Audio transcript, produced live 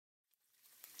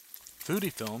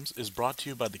Foodie Films is brought to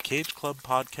you by the Cage Club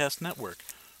Podcast Network.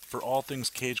 For all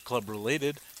things Cage Club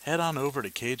related, head on over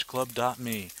to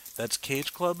cageclub.me. That's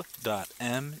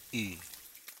cageclub.me.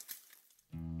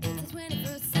 It's the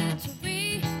 21st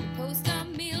century. We post our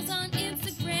meals on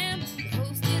Instagram. The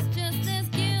host is just as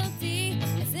guilty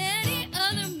as any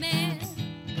other man.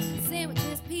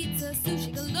 Sandwiches, pizza,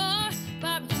 sushi galore,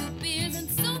 barbecue beers, and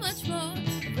so much more.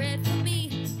 A red for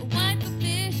me, a white for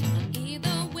fish.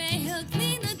 Either way, he'll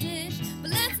clean the dish.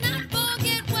 But let's not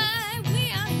forget why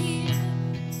we are here.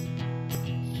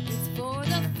 It's for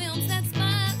the films that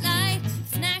spotlight,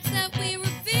 snacks that we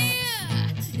revere.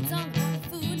 It's all about the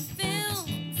foodie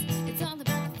films. It's all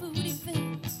about the foodie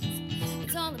films.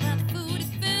 It's all about the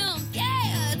foodie films.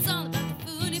 Yeah, it's all about the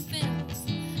foodie films.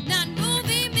 Not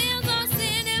movie meals or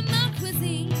cinema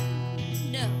cuisine.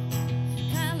 No,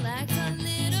 Kyle likes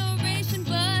alliteration,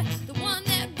 but the one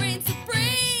that reigns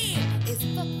supreme is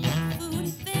foodie films.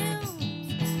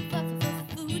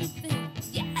 Foodie films.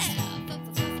 Yeah,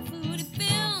 foodie films. Foodie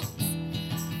films.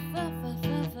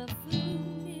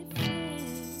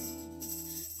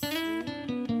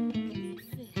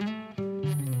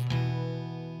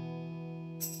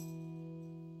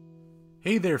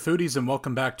 Hey there, foodies, and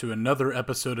welcome back to another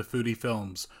episode of Foodie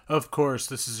Films. Of course,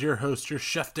 this is your host, your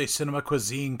chef de cinema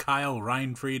cuisine, Kyle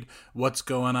Reinfried. What's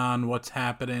going on? What's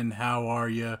happening? How are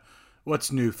you?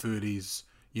 What's new, foodies?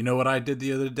 You know what I did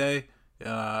the other day?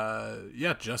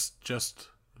 Just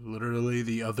literally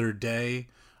the other day,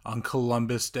 on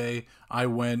Columbus Day, I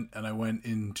went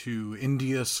into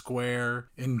India Square,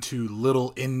 into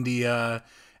Little India,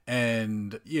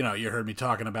 and, you know, you heard me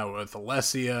talking about with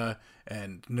Alessia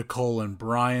and Nicole and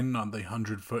Brian on the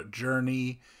 100-foot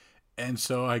journey. And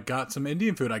so I got some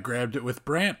Indian food. I grabbed it with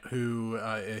Brant, who,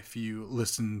 if you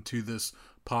listen to this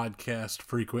podcast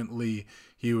frequently,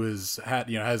 he had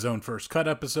his own First Cut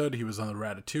episode. He was on the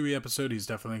Ratatouille episode. He's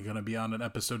definitely going to be on an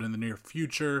episode in the near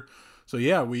future. So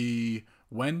yeah, we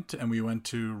went to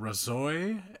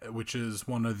Rasoi, which is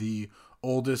one of the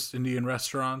oldest Indian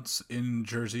restaurants in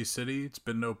Jersey City. It's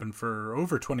been open for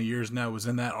over 20 years now. It was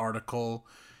in that article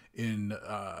in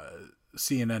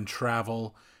CNN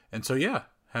Travel. And so yeah,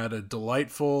 had a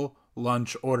delightful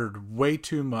lunch, ordered way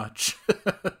too much,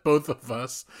 both of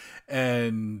us,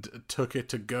 and took it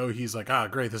to go. He's like,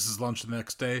 great, this is lunch the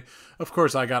next day. Of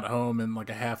course, I got home, and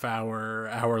like a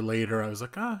hour later, I was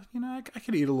like, I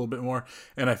could eat a little bit more.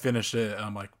 And I finished it, and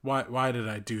I'm like, why did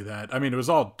I do that? I mean, it was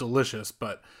all delicious,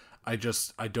 but I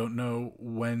don't know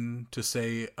when to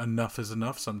say enough is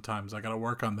enough sometimes. I got to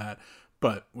work on that.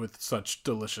 But with such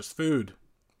delicious food,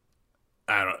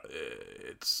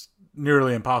 it's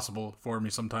nearly impossible for me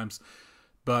sometimes.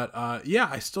 But I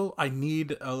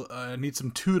need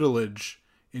some tutelage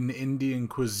in Indian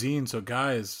cuisine. So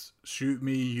guys, shoot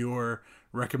me your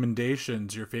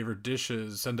recommendations, your favorite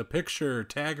dishes, send a picture,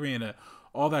 tag me in it,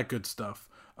 all that good stuff.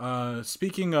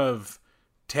 Speaking of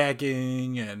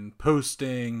tagging and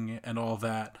posting and all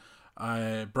that,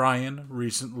 Brian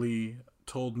recently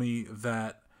told me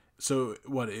that, so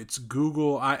what, it's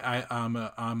Google. I'm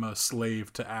a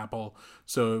slave to Apple,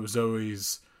 so it was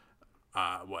always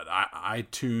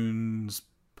iTunes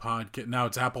podcast. Now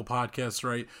it's Apple Podcasts,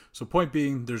 right? So point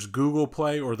being, there's Google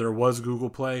Play, or there was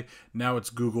Google Play. Now it's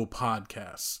Google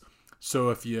Podcasts. So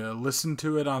if you listen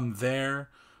to it on there,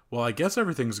 well, I guess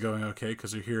everything's going okay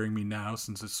because you're hearing me now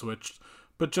since it switched.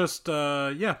 But just,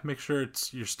 make sure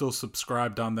you're still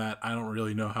subscribed on that. I don't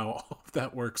really know how all of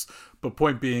that works. But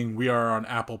point being, we are on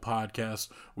Apple Podcasts.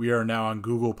 We are now on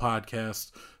Google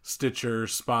Podcasts, Stitcher,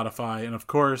 Spotify, and of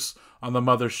course, on the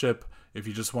mothership, if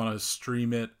you just want to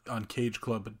stream it on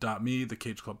cageclub.me, the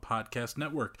Cage Club Podcast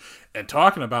Network. And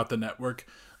talking about the network,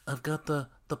 I've got the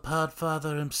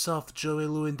podfather himself, Joey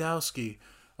Lewandowski.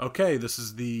 Okay, this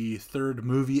is the third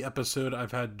movie episode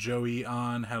I've had Joey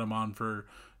on. Had him on for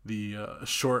the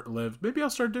short-lived. Maybe I'll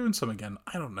start doing some again.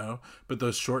 I don't know. But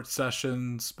those short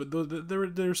sessions, but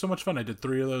they were so much fun. I did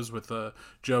 3 of those with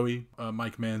Joey,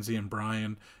 Mike Manzi, and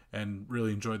Brian, and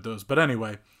really enjoyed those. But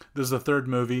anyway, this is the third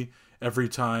movie. Every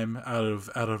time, out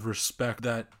of respect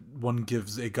that one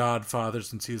gives a godfather,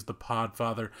 since he's the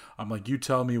podfather, I'm like, you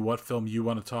tell me what film you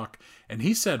want to talk. And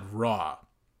he said Raw.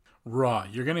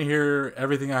 You're going to hear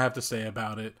everything I have to say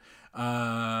about it.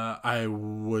 I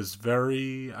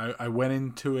went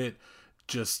into it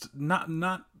just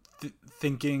not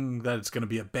thinking that it's going to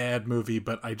be a bad movie,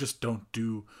 but I just don't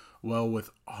do well with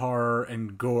horror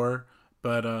and gore.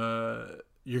 But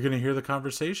you're going to hear the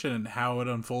conversation and how it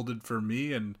unfolded for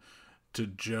me and to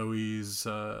Joey's.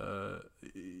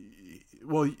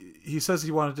 He says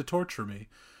he wanted to torture me.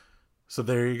 So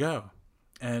there you go.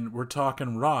 And we're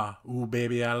talking Raw. Ooh,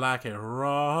 baby, I like it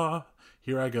raw.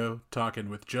 Here I go,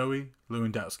 talking with Joey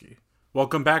Lewandowski.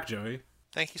 Welcome back, Joey.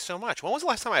 Thank you so much. When was the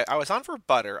last time I was on for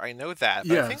Butter? I know that.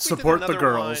 But I Yeah, think we support did the another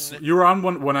girls. one. You were on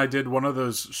one when I did one of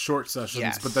those short sessions,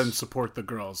 Yes. but then support the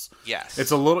girls. Yes.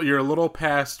 You're a little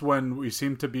past when we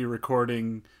seem to be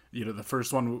recording. You know, the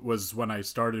first one was when I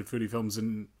started Foodie Films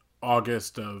in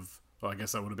August of, well, I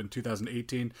guess that would have been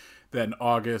 2018, then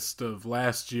August of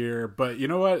last year. But you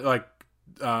know what? Like,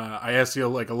 I asked you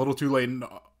like a little too late in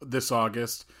this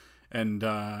August, and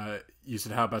you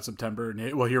said, how about September?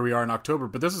 And well, here we are in October,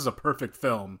 but this is a perfect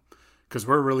film because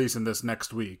we're releasing this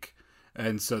next week.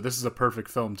 And so this is a perfect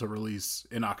film to release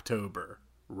in October.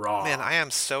 Raw. Man, I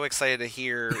am so excited to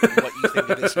hear what you think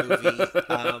of this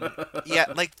movie. Yeah,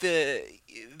 like this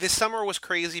summer was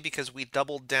crazy because we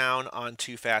doubled down on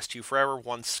Too Fast, Too Forever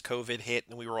once COVID hit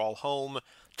and we were all home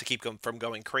to keep them from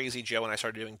going crazy. Joe and I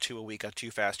started doing 2 a week on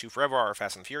Too Fast, Too Forever, our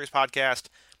Fast and Furious podcast.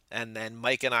 And then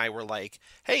Mike and I were like,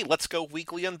 hey, let's go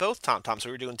weekly on both Tom Toms. So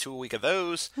we were doing 2 a week of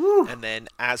those. Woo. And then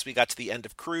as we got to the end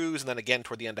of Cruise and then again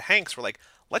toward the end of Hanks, we're like,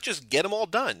 let's just get them all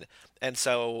done. And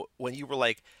so when you were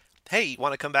like, hey, you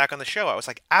want to come back on the show? I was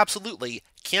like, absolutely.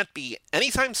 Can't be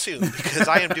anytime soon because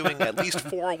I am doing at least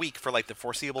 4 a week for like the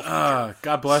foreseeable future.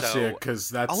 God bless you, because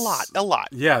that's a lot.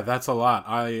 Yeah, that's a lot.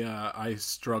 I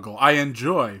struggle. I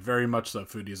enjoy very much so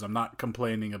Foodies. I'm not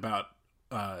complaining about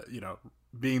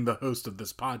being the host of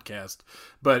this podcast,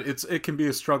 but it can be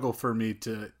a struggle for me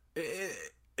to.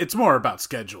 It's more about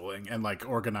scheduling and like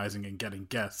organizing and getting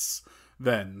guests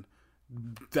than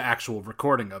the actual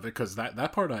recording of it, because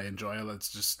that part I enjoy. It's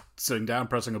just sitting down,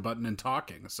 pressing a button, and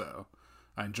talking. So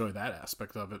I enjoy that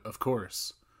aspect of it, of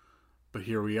course. But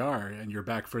here we are, and you're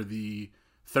back for the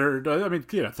third. I mean,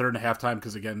 third and a half time,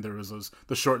 because again there was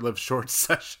the short-lived short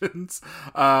sessions.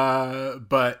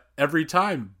 But every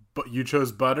time, but you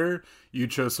chose Butter, you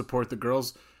chose Support the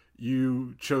Girls,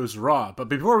 you chose Raw. But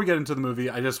before we get into the movie,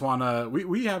 I just want to.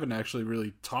 We haven't actually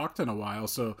really talked in a while,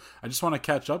 so I just want to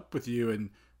catch up with you and.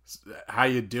 How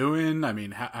you doing? I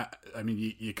mean,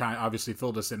 you kind of obviously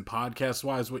filled us in podcast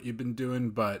wise what you've been doing,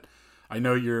 but I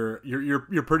know you're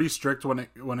pretty strict when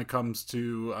it comes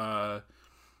to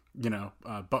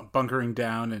bunkering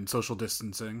down and social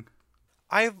distancing.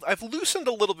 I've loosened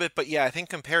a little bit, but yeah, I think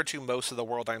compared to most of the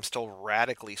world, I'm still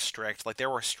radically strict. Like there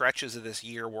were stretches of this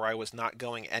year where I was not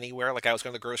going anywhere. Like I was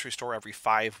going to the grocery store every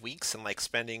 5 weeks and like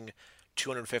spending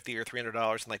 $250 or $300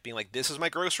 and like being like, this is my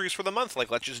groceries for the month,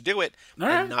 like let's just do it. All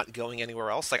right. And not going anywhere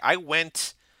else. Like I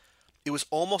went, it was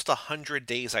almost 100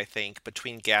 days I think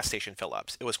between gas station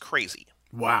fill-ups. It was crazy.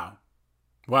 Wow,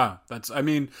 that's, I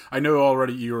mean, I know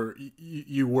already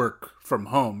you work from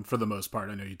home for the most part.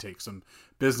 I know you take some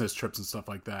business trips and stuff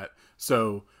like that,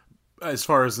 so as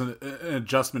far as an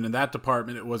adjustment in that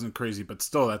department, it wasn't crazy, but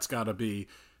still that's got to be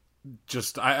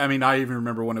just, I mean, I even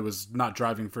remember when it was not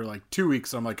driving for like 2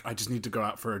 weeks. I'm like, I just need to go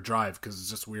out for a drive because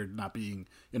it's just weird not being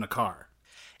in a car.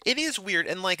 It is weird,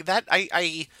 and like that,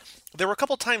 I there were a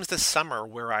couple times this summer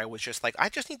where I was just like, I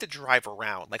just need to drive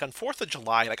around. Like on 4th of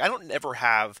July, like I don't ever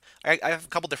have, I have a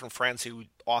couple different friends who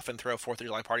often throw 4th of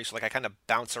July parties, so like I kind of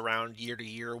bounce around year to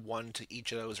year, one to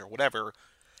each of those or whatever.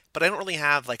 But I don't really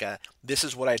have like this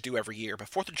is what I do every year.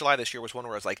 But 4th of July this year was one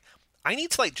where I was like, I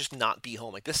need to like just not be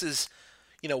home. Like this is.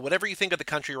 Whatever you think of the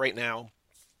country right now,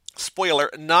 spoiler,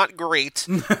 not great.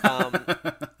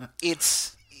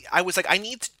 I was like, I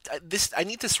need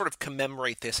to sort of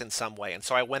commemorate this in some way. And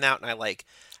so I went out and I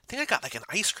think I got like an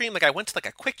ice cream. Like I went to like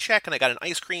a Quick Check and I got an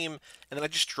ice cream and then I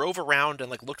just drove around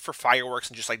and like looked for fireworks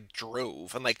and just like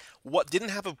drove and like didn't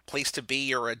have a place to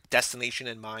be or a destination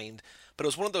in mind. But it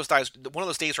was one of those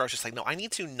days where I was just like, no, I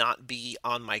need to not be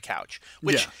on my couch.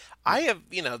 Which I have,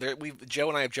 Joe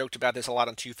and I have joked about this a lot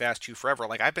on Too Fast, Too Forever.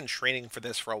 Like I've been training for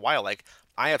this for a while. Like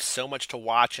I have so much to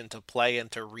watch and to play and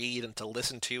to read and to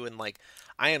listen to, and like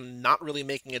I am not really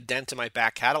making a dent in my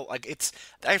back catalog. Like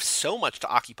I have so much to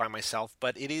occupy myself,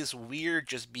 but it is weird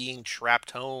just being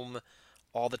trapped home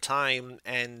all the time.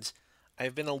 And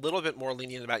I've been a little bit more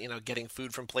lenient about, getting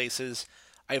food from places.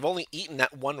 I've only eaten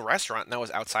at one restaurant, and that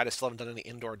was outside. I still haven't done any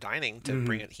indoor dining to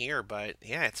bring it here, but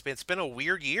yeah, it's been a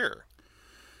weird year.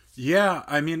 Yeah,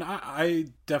 I mean, I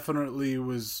definitely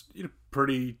was,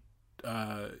 pretty,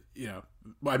 I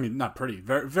mean, not pretty,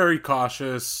 very, very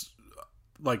cautious,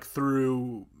 like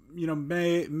through,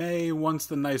 May, once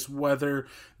the nice weather,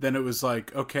 then it was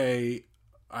like, okay,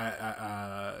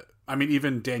 I mean,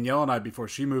 even Danielle and I, before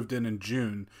she moved in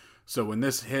June, so when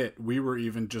this hit, we were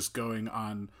even just going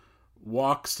on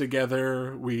walks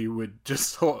together. We would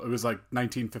just hold, it was like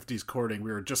 1950s courting.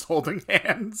 We were just holding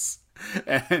hands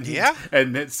and Yeah.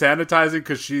 and sanitizing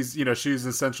because she's she's an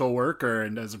essential worker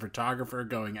and as a photographer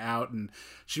going out, and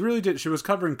she really did. She was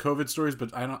covering COVID stories,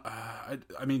 but I don't.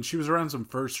 I mean, she was around some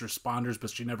first responders, but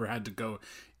she never had to go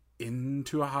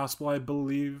into a hospital, I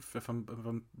believe, if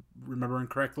I'm remembering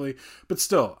correctly. But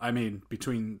still, I mean,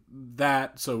 between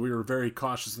that, so we were very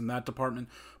cautious in that department.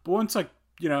 But once, like,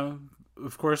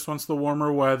 of course, once the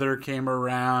warmer weather came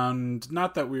around,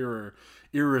 not that we were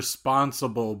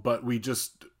irresponsible, but we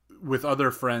just, with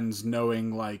other friends,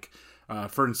 knowing, like,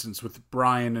 for instance, with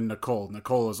Brian and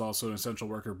Nicole is also an essential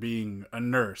worker, being a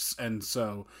nurse, and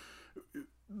so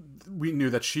we knew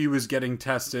that she was getting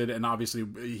tested, and obviously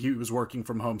he was working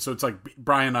from home. So it's like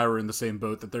Brian and I were in the same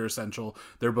boat, that they're essential.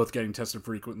 They're both getting tested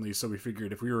frequently. So we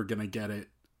figured if we were going to get it,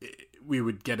 we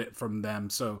would get it from them.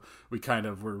 So we kind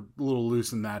of were a little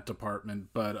loose in that department.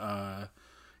 But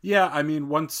yeah, I mean,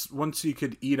 once you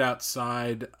could eat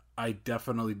outside, I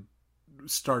definitely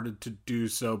started to do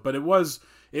so. But it was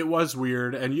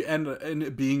weird,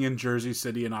 and being in Jersey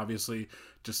City, and obviously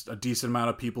just a decent amount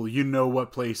of people,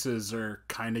 what places are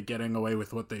kind of getting away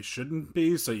with what they shouldn't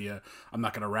be. So yeah, I'm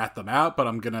not gonna rat them out, but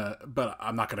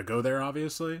I'm not gonna go there,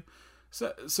 obviously.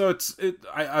 So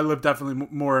I live definitely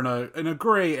more in a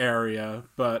gray area,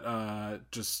 but I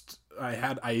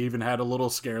even had a little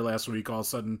scare last week. All of a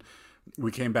sudden,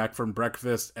 we came back from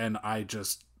breakfast, and I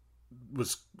just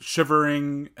was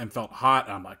shivering and felt hot.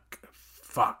 And I'm like,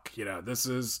 fuck, this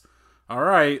is all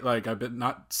right. Like, I've been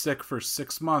not sick for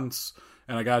 6 months,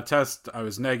 and I got a test. I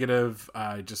was negative.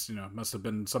 I just, must have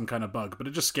been some kind of bug, but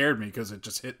it just scared me because it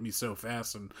just hit me so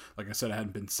fast. And like I said, I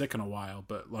hadn't been sick in a while,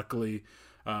 but luckily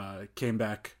came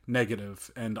back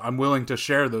negative, and I'm willing to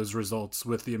share those results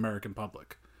with the American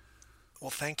public.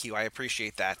 Well, thank you. I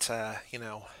appreciate that.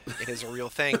 It is a real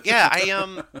thing.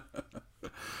 Yeah,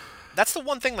 that's the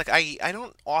one thing, like, I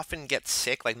don't often get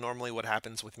sick. Like, normally what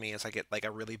happens with me is I get, like,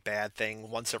 a really bad thing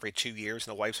once every 2 years,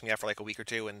 and it wipes me out for, like, a week or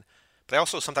two, but I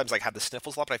also sometimes, like, have the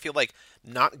sniffles a lot. But I feel like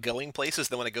not going places,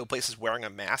 then when I go places wearing a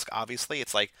mask, obviously,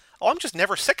 it's like, oh, I'm just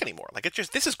never sick anymore. Like,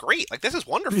 this is great. Like, this is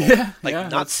wonderful. Yeah, like, yeah,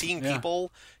 not seeing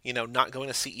people, not going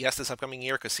to CES this upcoming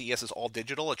year because CES is all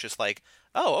digital. It's just like,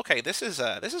 oh, okay, this is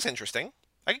interesting.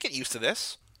 I can get used to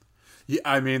this. Yeah,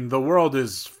 I mean, the world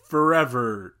is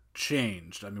forever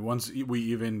changed. I mean, once we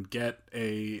even get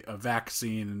a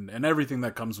vaccine and everything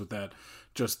that comes with that,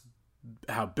 just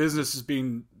how business is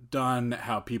being done,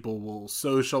 how people will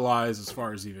socialize, as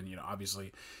far as even,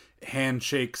 obviously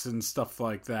handshakes and stuff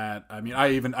like that. I mean,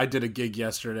 I did a gig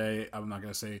yesterday. I'm not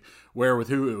going to say where with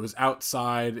who. It was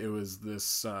outside. It was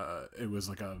this, it was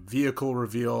like a vehicle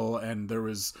reveal, and there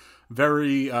was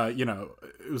very,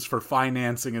 it was for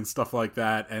financing and stuff like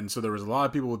that. And so there was a lot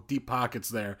of people with deep pockets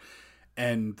there,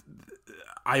 and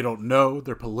I don't know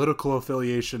their political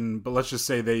affiliation, but let's just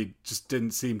say they just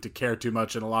didn't seem to care too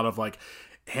much, and a lot of, like,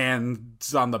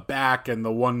 hands on the back, and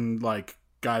the one, like,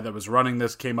 guy that was running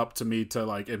this came up to me to,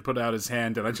 like, and put out his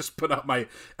hand, and I just put out my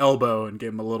elbow and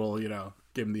gave him a little,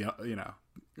 gave him the,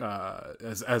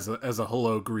 as a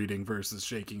hello greeting versus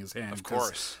shaking his hand. Of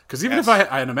course. Because even if I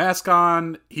had a mask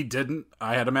on, he didn't.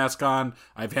 I had a mask on.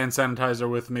 I have hand sanitizer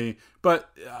with me, but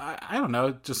I don't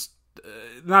know, just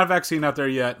not a vaccine out there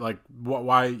yet. Like,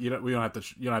 why you don't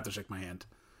have to shake my hand.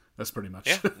 That's pretty much.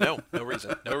 Yeah, no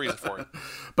reason for it.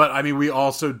 But I mean, we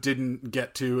also didn't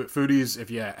get to foodies.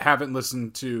 If you haven't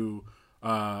listened to,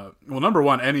 number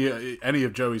one, any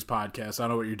of Joey's podcasts, I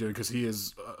don't know what you're doing, because he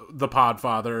is the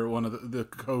Podfather, one of the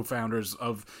co-founders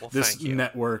of this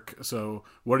network. So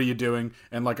what are you doing?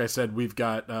 And like I said, we've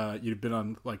got you've been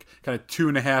on, like, kind of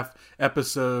 2.5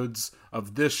 episodes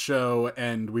of this show,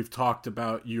 and we've talked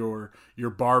about your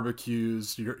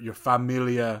barbecues, your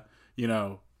familia,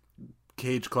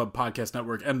 Cage Club Podcast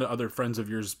Network, and other friends of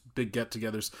yours, big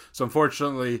get-togethers. So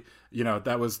unfortunately,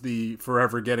 that was the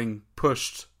forever getting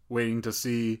pushed, waiting to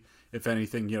see if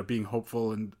anything, being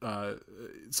hopeful and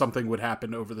something would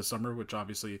happen over the summer, which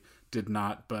obviously did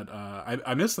not. But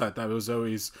I miss that. That was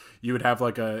always, you would have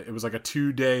it was like a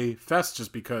 2-day fest,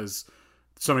 just because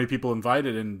so many people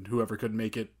invited, and whoever couldn't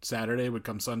make it Saturday would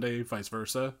come Sunday, vice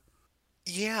versa.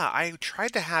 Yeah, I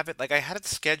tried to have it, like, I had it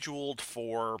scheduled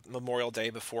for Memorial Day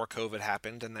before COVID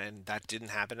happened, and then that didn't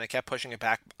happen. I kept pushing it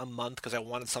back a month because I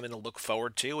wanted something to look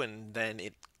forward to, and then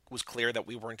it was clear that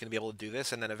we weren't going to be able to do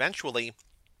this. And then eventually,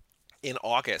 in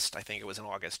August, I think it was in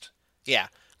August, yeah,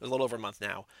 it was a little over a month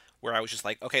now, where I was just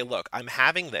like, okay, look, I'm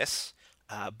having this.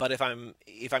 But if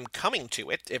I'm coming to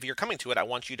it, if you're coming to it, I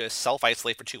want you to self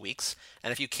isolate for 2 weeks.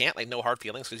 And if you can't, like, no hard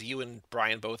feelings, because you and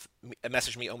Brian both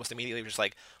messaged me almost immediately, just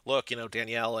like, look,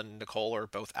 Danielle and Nicole are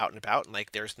both out and about, and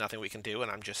like, there's nothing we can do. And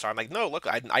I'm just sorry. I'm like, no, look,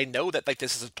 I know that like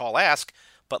this is a tall ask,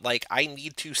 but like I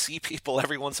need to see people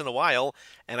every once in a while,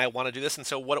 and I want to do this. And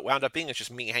so what it wound up being is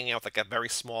just me hanging out with like a very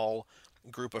small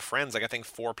group of friends. Like I think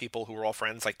 4 people who were all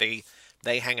friends. Like they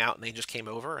hang out and they just came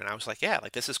over, and I was like, yeah,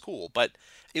 like this is cool. But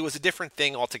it was a different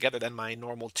thing altogether than my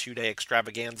normal 2-day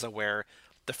extravaganza where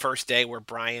the first day where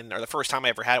Brian, or the first time I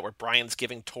ever had it, where Brian's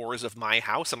giving tours of my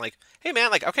house. I'm like, hey man,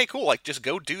 like, okay, cool. Like just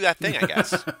go do that thing, I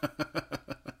guess.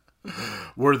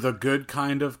 Were the good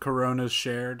kind of Coronas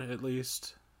shared at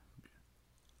least?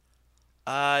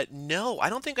 No, I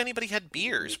don't think anybody had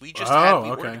beers. We just Oh, we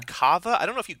okay. ordered kava. I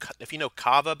don't know if you know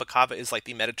kava, but kava is like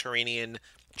the Mediterranean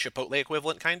Chipotle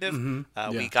equivalent, kind of. Yeah.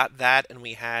 We got that, and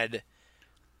we had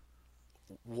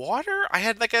water. I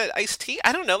had like a iced tea.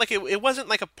 I don't know. Like it wasn't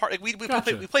like a part. Like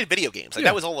Gotcha. we played video games. Like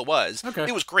Yeah. that was all it was. Okay.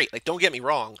 It was great. Like don't get me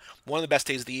wrong. One of the best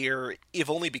days of the year, if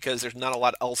only because there's not a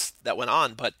lot else that went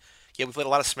on. But yeah, we played a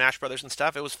lot of Smash Brothers and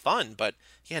stuff. It was fun. But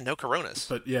yeah, no Coronas.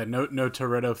 But yeah, no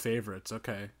Toretto favorites.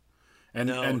 Okay. And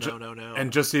No, and no.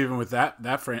 And just even with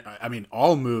that frame, I mean,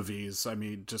 all movies, I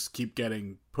mean, just keep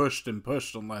getting pushed and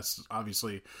pushed, unless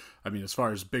obviously, I mean, as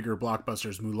far as bigger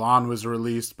blockbusters, Mulan was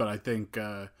released, but I think,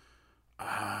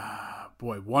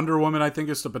 boy, Wonder Woman, I think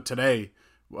is, but today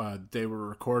they were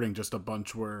recording, just a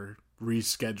bunch were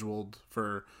rescheduled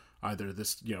for either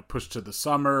this, pushed to the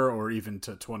summer or even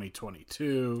to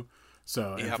 2022.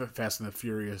 So Yep. and Fast and the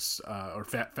Furious, or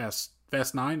Fast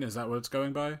 9, is that what it's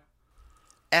going by?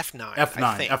 F9. F9,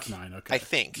 I think. F9, okay. I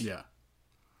think. Yeah.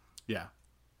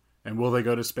 And will they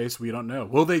go to space? We don't know.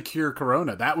 Will they cure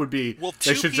Corona? That would be... Well,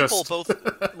 they two should people, just... both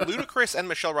Ludacris and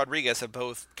Michelle Rodriguez, have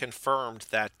both confirmed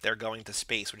that they're going to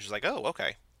space, which is like, oh,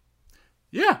 okay.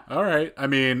 Yeah, all right. I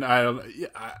mean,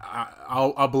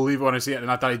 I'll believe it when I see it.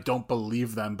 Not that I don't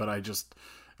believe them, but I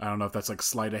don't know if that's like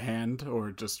sleight of hand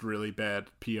or just really bad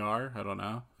PR. I don't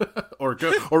know. Or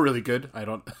good, or really good. I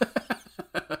don't...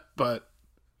 But...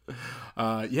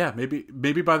 yeah,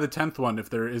 maybe by the 10th one, if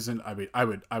there isn't, I mean, I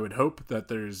would hope that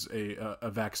there's a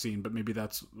vaccine, but maybe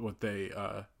that's what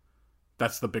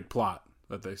that's the big plot,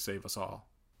 that they save us all.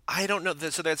 I don't know.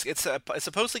 So it's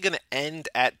supposedly going to end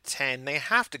at 10. They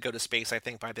have to go to space, I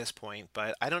think, by this point,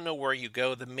 but I don't know where you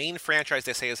go. The main franchise,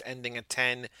 they say, is ending at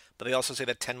 10, but they also say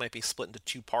that 10 might be split into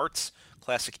 2 parts,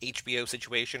 classic HBO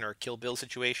situation or Kill Bill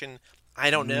situation. I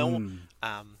don't know.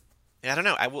 Yeah, I don't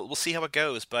know. We'll see how it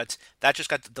goes, but that just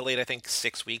got delayed, I think,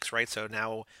 6 weeks, right? So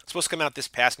now it's supposed to come out this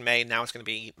past May. Now it's going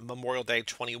to be Memorial Day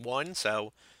 21.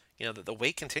 So, the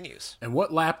wait continues. And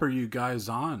what lap are you guys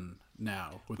on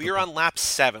now? We are on lap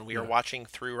 7. We are watching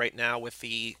through right now with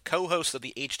the co-hosts of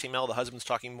the HTML, the Husbands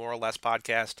Talking More or Less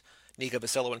podcast, Nika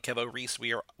Vasillo and Kevo Reese.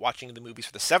 We are watching the movies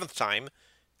for the 7th time,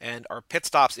 and our pit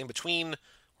stops in between.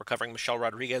 We're covering Michelle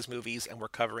Rodriguez movies, and we're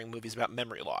covering movies about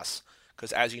memory loss.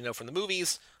 Because as you know from the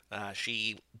movies,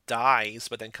 she dies,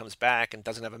 but then comes back and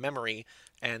doesn't have a memory.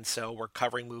 And so we're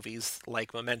covering movies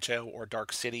like Memento or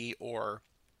Dark City, or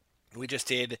we just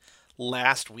did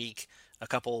last week a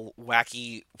couple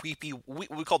wacky, weepy,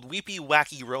 we called Weepy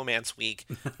Wacky Romance Week,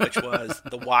 which was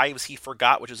The Wives He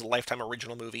Forgot, which is a Lifetime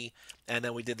original movie. And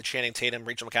then we did the Channing Tatum,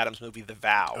 Rachel McAdams movie, The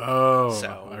Vow. Oh,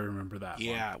 so, I remember that.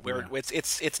 Yeah, one.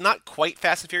 it's not quite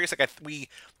Fast and Furious. Like we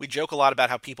joke a lot about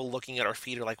how people looking at our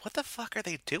feed are like, "What the fuck are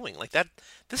they doing?" Like that.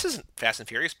 This isn't Fast and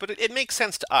Furious, but it makes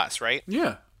sense to us, right?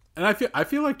 Yeah, and I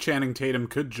feel like Channing Tatum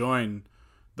could join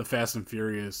the Fast and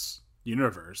Furious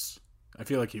universe. I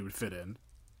feel like he would fit in.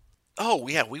 Oh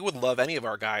yeah, we would love any of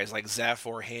our guys like Zeph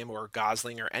or him or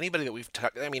Gosling or anybody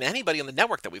that anybody on the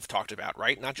network that we've talked about,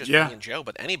 right? Not just me and Joe,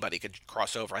 but anybody could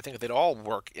cross over. I think they'd all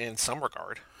work in some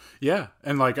regard. Yeah,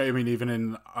 and like I mean, even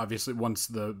in obviously once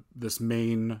this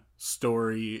main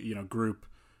story group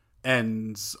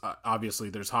ends, obviously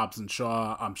there's Hobbs and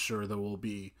Shaw. I'm sure there will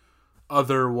be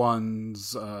other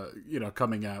ones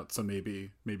coming out, so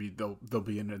maybe they'll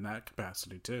be in that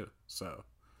capacity too. So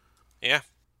yeah.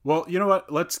 Well, you know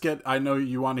what? Let's get. I know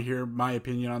you want to hear my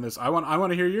opinion on this. I want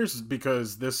to hear yours,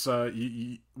 because this.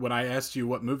 When I asked you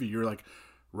what movie, you were like,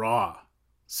 Raw.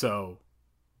 So,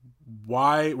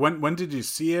 why? When did you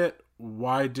see it?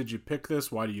 Why did you pick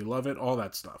this? Why do you love it? All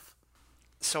that stuff.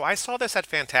 So I saw this at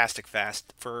Fantastic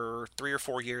Fest for 3 or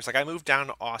 4 years. Like I moved down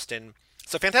to Austin.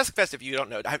 So Fantastic Fest, if you don't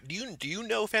know, do you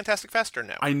know Fantastic Fest or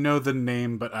no? I know the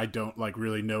name, but I don't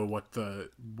really know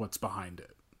what's behind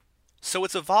it. So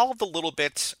it's evolved a little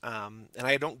bit, and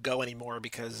I don't go anymore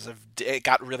because it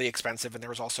got really expensive, and there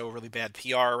was also really bad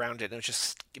PR around it, and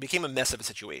it became a mess of a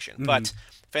situation. But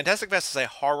Fantastic Fest is a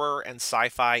horror and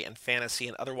sci-fi and fantasy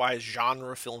and otherwise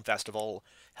genre film festival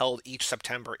held each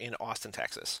September in Austin,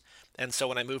 Texas. And so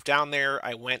when I moved down there,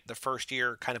 I went the first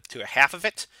year kind of to a half of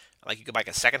it. Like you could buy like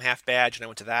a second half badge, and I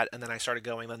went to that, and then I started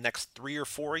going the next 3 or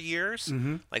 4 years.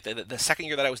 Like the second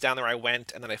year that I was down there, I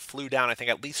went, and then I flew down. I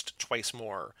think at least twice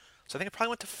more. So I think I probably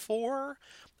went to four.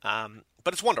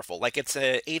 But it's wonderful. Like it's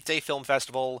a 8-day film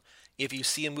festival. If you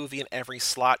see a movie in every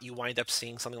slot, you wind up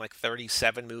seeing something like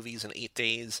 37 movies in 8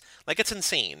 days. Like it's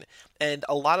insane. And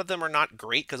a lot of them are not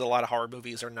great because a lot of horror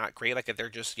movies are not great. Like they're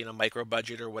just, micro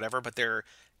budget or whatever, but they're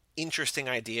interesting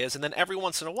ideas. And then every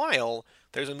once in a while,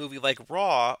 there's a movie like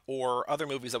Raw or other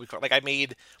movies that we call, like I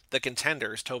made The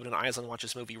Contenders. Tobin and Island watched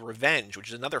this movie Revenge, which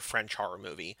is another French horror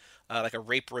movie, like a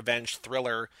rape revenge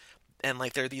thriller. And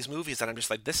like there are these movies that I'm just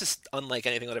like, this is unlike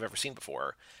anything that I've ever seen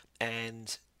before.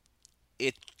 And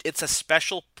it's a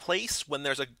special place when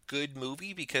there's a good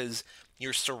movie because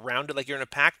you're surrounded, like you're in a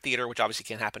packed theater, which obviously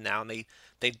can't happen now. And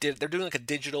they're doing like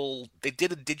they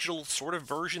did a digital sort of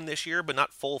version this year, but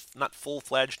not full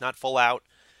fledged, not full out,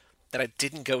 that I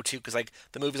didn't go to because like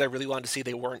the movies I really wanted to see,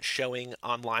 they weren't showing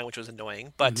online, which was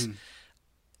annoying. But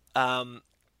um,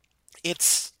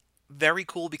 it's very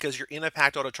cool because you're in a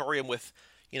packed auditorium with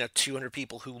 200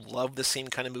 people who love the same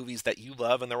kind of movies that you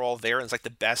love, and they're all there, and it's like the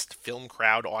best film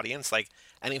crowd audience, like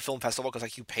any film festival, because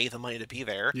like you pay the money to be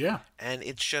there. Yeah. And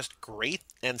it's just great.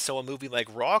 And so a movie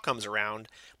like Raw comes around,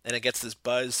 and it gets this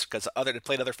buzz because it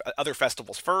played other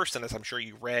festivals first, and as I'm sure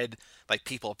you read, like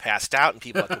people passed out and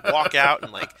people had to walk out,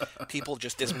 and like people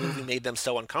just this movie made them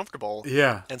so uncomfortable.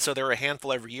 Yeah. And so there are a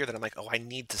handful every year that I'm like, oh, I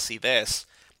need to see this.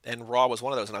 And Raw was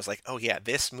one of those, and I was like, oh yeah,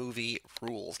 this movie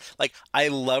rules. Like, I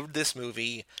loved this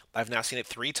movie. I've now seen it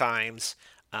 3 times.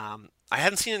 I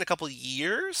hadn't seen it in a couple of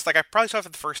years. Like, I probably saw it for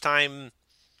the first time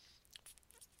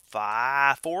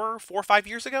 4 or 5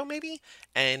 years ago, maybe.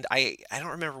 And I don't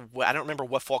remember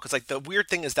what fall, because like the weird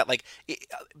thing is that like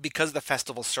because of the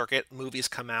festival circuit, movies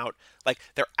come out like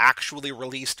they're actually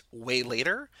released way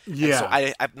later. Yeah.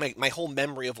 And so my whole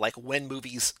memory of like when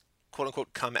movies quote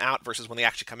unquote come out versus when they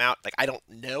actually come out, like I don't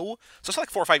know. So it's like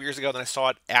 4 or 5 years ago, then I saw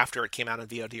it after it came out on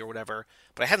VOD or whatever.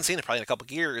 But I hadn't seen it probably in a couple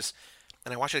of years,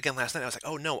 and I watched it again last night. I was like,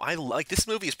 oh no, I like this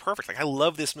movie is perfect. Like I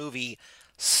love this movie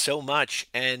so much,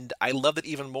 and I loved it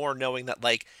even more knowing that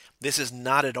like this is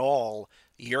not at all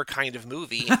your kind of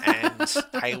movie, and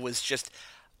I was just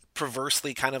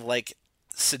perversely kind of like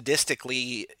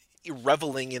sadistically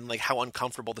reveling in like how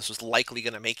uncomfortable this was likely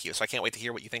going to make you. So I can't wait to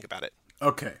hear what you think about it.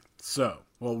 Okay, so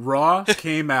Raw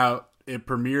came out. It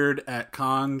premiered at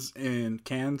Cannes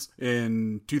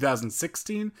in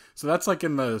 2016. So that's like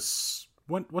in the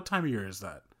what time of year is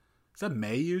that? Is that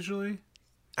May usually?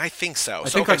 I think so. I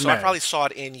I probably saw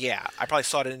it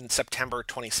in September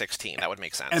 2016. That would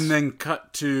make sense. And then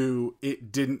cut to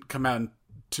it didn't come out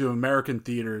to American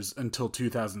theaters until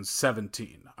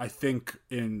 2017. I think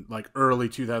in like early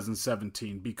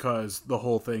 2017, because the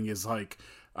whole thing is like,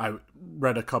 I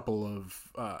read a couple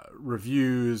of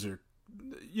reviews, or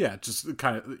just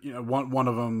kind of one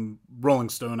of them, Rolling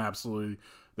Stone, absolutely,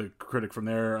 the critic from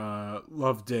there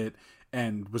loved it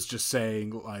and was just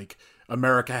saying like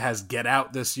America has Get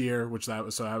Out this year, that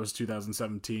was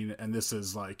 2017, and this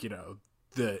is like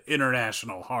the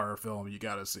international horror film you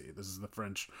got to see. This is the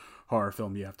French horror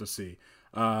film you have to see,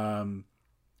 and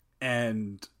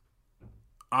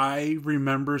I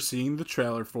remember seeing the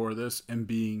trailer for this and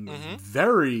being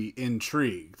very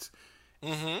intrigued.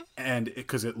 And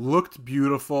because it looked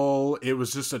beautiful, it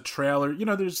was just a trailer.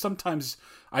 There's sometimes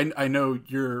I know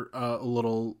you're a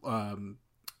little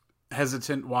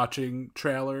hesitant watching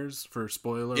trailers for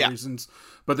spoiler reasons,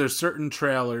 but there's certain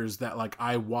trailers that like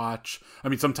I watch. I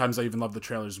mean, sometimes I even love the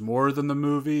trailers more than the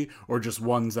movie, or just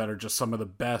ones that are just some of the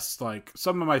best, like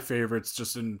some of my favorites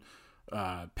just in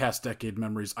past decade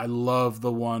memories. I love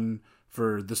the one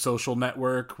for The Social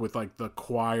Network with like the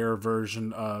choir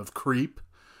version of Creep.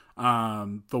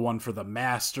 The one for The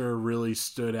Master really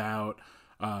stood out.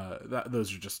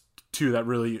 Those are just two that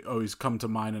really always come to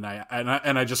mind, and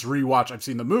I just rewatch. I've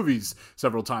seen the movies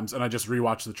several times, and I just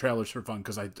rewatch the trailers for fun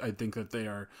because I think that they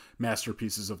are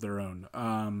masterpieces of their own.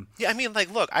 Yeah, I mean,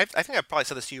 like, look, I think I probably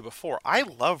said this to you before. I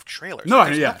love trailers. No,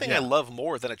 There's nothing I love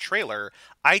more than a trailer.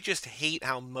 I just hate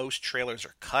how most trailers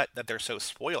are cut, that they're so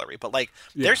spoilery. But like,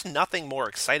 there's nothing more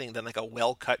exciting than like a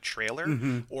well-cut trailer,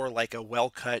 or like a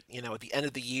well-cut, at the end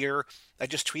of the year. I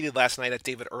just tweeted last night at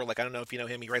David Ehrlich. I don't know if you know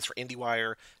him. He writes for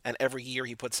IndieWire, and every year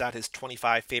he puts out his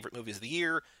 25 favorite movies of the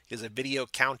year. He has a video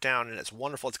countdown, and it's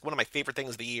wonderful. It's one of my favorite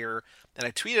things of the year. And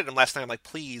I tweeted him last night. I'm like,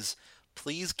 please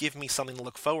give me something to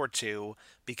look forward to,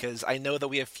 because I know that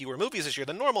we have fewer movies this year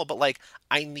than normal, but like,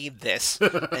 I need this.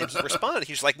 And he responded.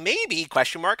 He was like, maybe,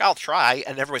 question mark, I'll try.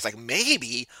 And everybody's like,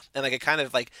 maybe. And like, it kind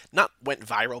of like, not went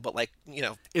viral, but like, you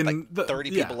know, like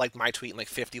 30 people liked my tweet and like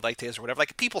 50 liked his or whatever.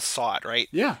 Like, people saw it, right?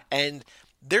 Yeah. And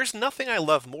there's nothing I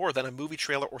love more than a movie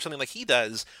trailer or something like he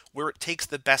does where it takes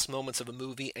the best moments of a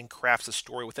movie and crafts a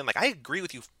story within. Like, I agree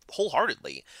with you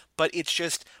wholeheartedly, but it's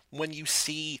just when you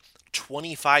see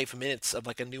 25 minutes of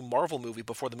like a new Marvel movie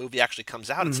before the movie actually comes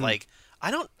out, it's like, I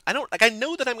don't like, I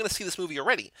know that I'm going to see this movie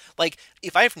already. Like,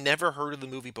 if I've never heard of the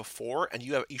movie before and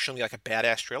you show me like a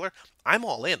badass trailer, I'm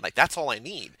all in. Like, that's all I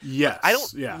need. Yes. I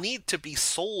don't need to be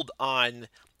sold on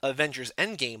Avengers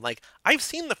Endgame. Like, I've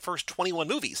seen the first 21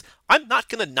 movies. I'm not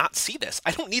going to not see this.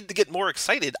 I don't need to get more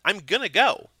excited. I'm going to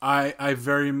go. I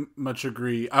very much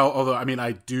agree. Although, I mean,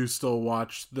 I do still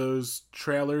watch those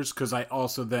trailers because I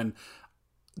also then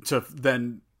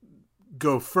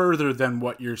go further than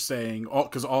what you're saying,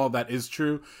 because all of that is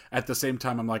true. At the same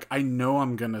time, I'm like, I know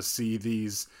I'm going to see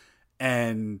these,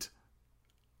 and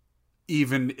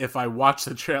even if I watch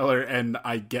the trailer and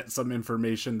I get some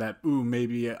information that, ooh,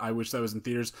 maybe I wish that was in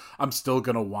theaters, I'm still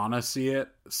going to want to see it.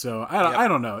 So I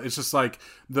don't know. It's just like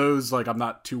those, like, I'm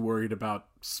not too worried about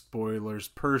spoilers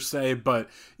per se, but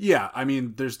yeah, I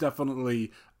mean, there's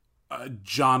definitely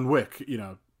John Wick, you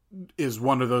know, is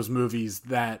one of those movies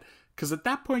that, because at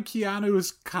that point Keanu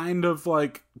was kind of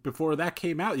like, before that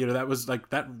came out, you know, that was like,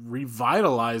 that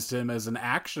revitalized him as an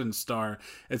action star,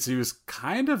 and so he was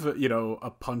kind of, you know,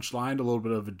 a punchline, a little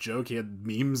bit of a joke. He had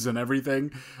memes and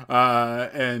everything,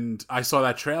 and I saw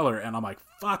that trailer and I'm like,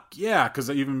 fuck yeah, because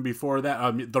even before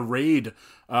that, The Raid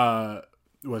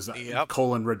was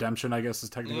Redemption, I guess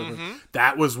is technically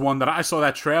that was one that I saw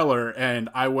that trailer and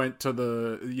I went to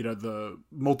the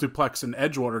multiplex in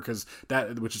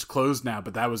Edgewater, which is closed now,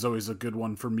 but that was always a good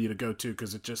one for me to go to,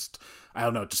 because it just, I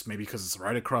don't know, just maybe because it's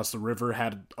right across the river,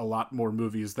 had a lot more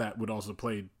movies that would also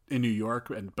play in New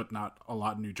York, but not a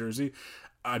lot in New Jersey.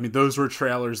 I mean, those were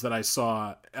trailers that I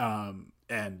saw, and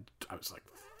I was like,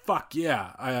 fuck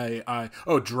yeah.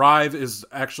 Drive is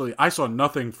actually, I saw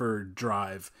nothing for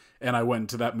Drive, and I went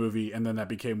to that movie, and then that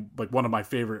became like one of my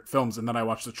favorite films, and then I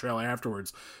watched the trailer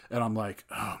afterwards, and I'm like,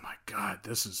 oh my god,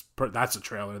 that's a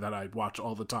trailer that I watch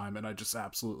all the time, and I just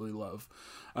absolutely love.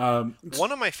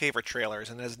 One of my favorite trailers,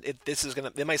 and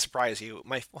it might surprise you,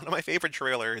 one of my favorite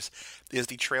trailers is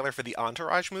the trailer for the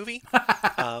Entourage movie.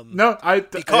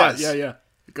 Yeah.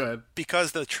 Go ahead.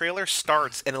 Because the trailer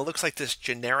starts and it looks like this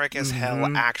generic as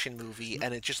hell action movie,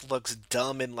 and it just looks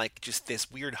dumb and like just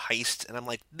this weird heist, and I'm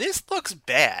like, this looks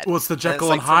bad. Well, it's the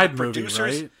Jekyll and Hyde movie,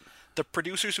 right? The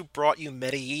producers who brought you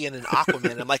Medellin and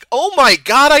Aquaman, I'm like, oh my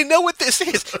god, I know what this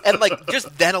is. And like,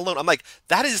 just then alone, I'm like,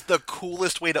 that is the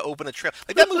coolest way to open a trailer.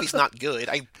 Like, that movie's not good.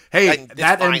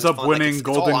 That ends up winning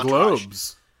Golden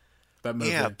Globes. That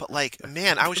movie. Yeah, but like,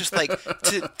 man, I was just like,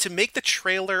 to make the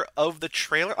trailer of the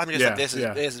trailer, I'm just like, this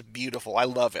is beautiful. I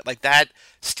love it. Like, that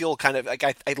still kind of, like,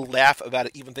 I laugh about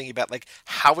it, even thinking about like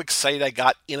how excited I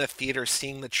got in a theater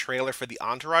seeing the trailer for the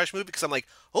Entourage movie, because I'm like,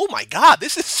 oh my god,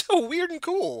 this is so weird and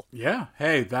cool. Yeah.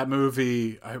 Hey, that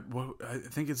movie, I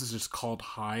think it's just called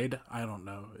Hyde. I don't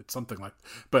know. It's something like,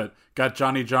 but got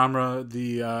Johnny Jamra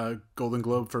the Golden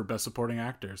Globe for Best Supporting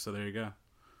Actor. So there you go.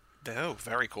 Oh,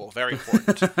 very cool. Very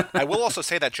important. I will also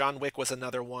say that John Wick was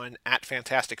another one at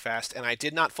Fantastic Fest, and I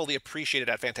did not fully appreciate it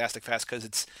at Fantastic Fest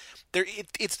because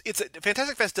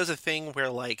Fantastic Fest does a thing where,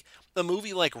 like, a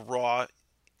movie like Raw,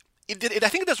 I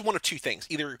think it does one of two things.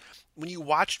 Either when you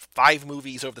watch 5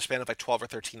 movies over the span of like 12 or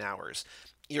 13 hours,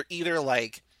 you're either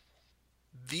like,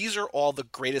 these are all the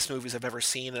greatest movies I've ever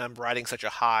seen and I'm riding such a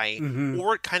high,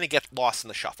 or it kind of gets lost in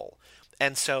the shuffle.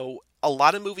 And so a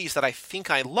lot of movies that I think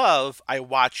I love, I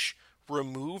watch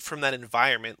removed from that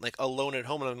environment, like alone at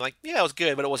home, and I'm like, yeah, it was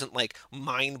good, but it wasn't like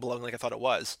mind-blowing like I thought it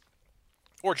was.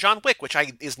 Or John Wick, which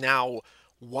is now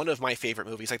one of my favorite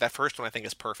movies. Like, that first one I think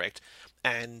is perfect.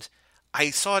 And I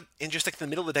saw it in just like the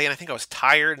middle of the day, and I think I was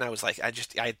tired, and I was like,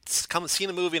 I'd seen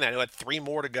the movie, and I knew I had 3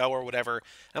 more to go or whatever. And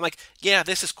I'm like, yeah,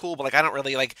 this is cool, but like, I don't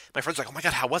really, like, my friend's like, oh my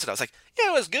god, how was it? I was like,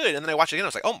 yeah, it was good. And then I watched it again, I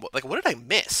was like, oh, like, what did I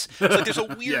miss? So, like, there's a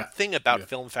weird thing about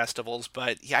film festivals,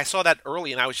 but yeah, I saw that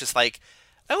early, and I was just like,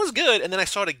 that was good. And then I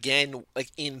saw it again, like,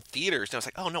 in theaters, and I was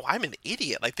like, oh no, I'm an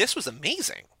idiot. Like, this was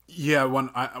amazing. Yeah, when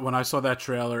I saw that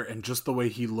trailer and just the way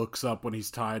he looks up when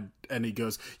he's tied and he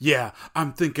goes, yeah,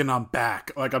 I'm thinking I'm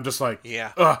back. Like, I'm just like,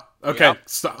 okay,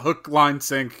 hook, line,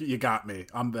 sink, you got me.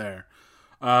 I'm there.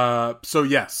 So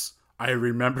yes, I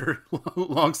remember,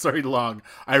 long story long,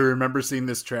 I remember seeing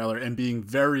this trailer and being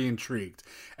very intrigued.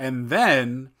 And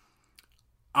then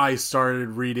I started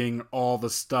reading all the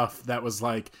stuff that was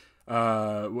like,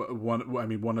 one of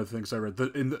the things I read,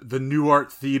 the New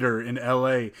Art Theater in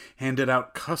LA handed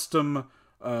out custom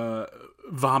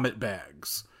vomit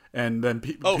bags. And then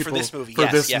people for this movie,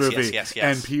 yes.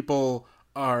 And people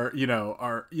are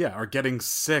getting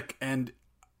sick. And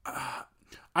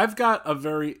I've got a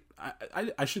very,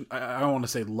 I don't want to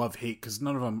say love-hate, because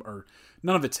none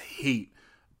of it's hate,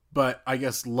 but I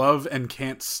guess love and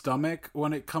can't stomach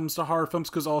when it comes to horror films,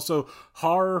 because also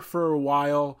horror for a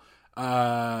while,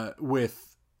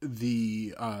 with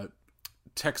the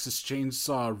Texas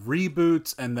Chainsaw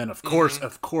reboots, and then of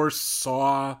course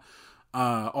Saw,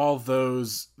 all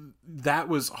those, that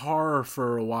was horror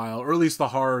for a while, or at least the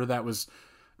horror that was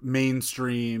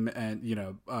mainstream, and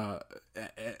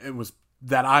it was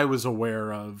that I was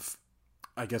aware of,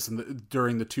 I guess,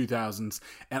 during the 2000s,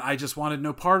 and I just wanted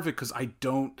no part of it, because I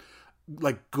don't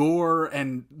like gore,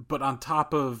 but on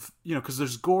top of, because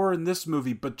there's gore in this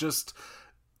movie, but just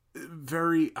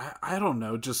very, I don't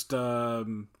know, just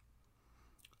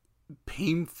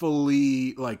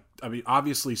painfully, like, I mean,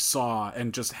 obviously Saw,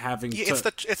 and just having it's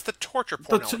the torture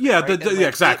porn element, right?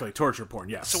 Exactly, torture porn,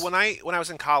 yes. So when I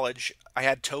was in college, I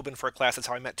had Tobin for a class. That's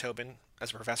how I met Tobin as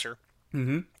a professor.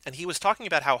 Mm-hmm. And he was talking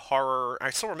about how horror,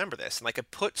 I still remember this, and like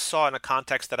it put Saw in a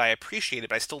context that I appreciated,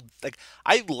 but I still, like,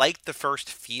 I liked the first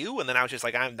few, and then I was just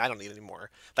like, I don't need any more.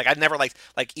 Like, I'd never liked,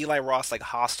 like, Eli Roth, like,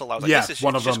 Hostel. I was like, this is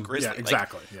one of just them. grisly. Yeah,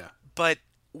 exactly, yeah. But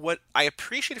what I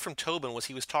appreciated from Tobin was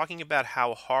he was talking about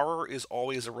how horror is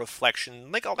always a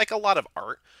reflection, like a lot of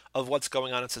art, of what's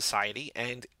going on in society.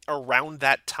 And around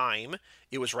that time,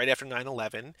 it was right after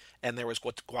 9/11, and there was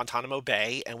Guantanamo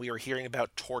Bay, and we were hearing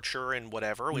about torture and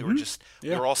whatever. We were just, we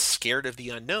were all scared of the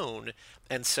unknown.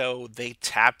 And so they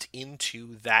tapped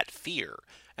into that fear.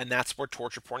 And that's where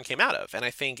torture porn came out of. And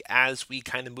I think as we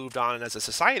kind of moved on as a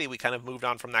society, we kind of moved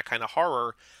on from that kind of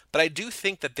horror. But I do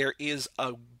think that there is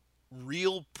a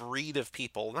real breed of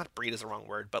people, not breed is the wrong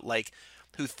word, but like,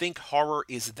 who think horror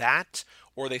is that,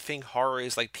 or they think horror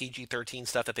is like PG-13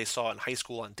 stuff that they saw in high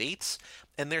school on dates.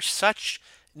 And there's such,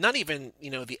 not even,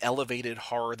 the elevated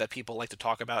horror that people like to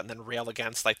talk about and then rail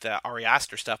against, like the Ari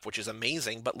Aster stuff, which is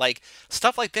amazing, but like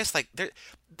stuff like this, like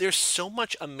there's so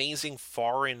much amazing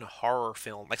foreign horror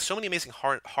film, like so many amazing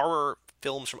horror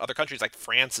films from other countries, like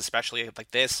France especially,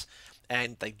 like this,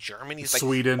 and like Germany's, like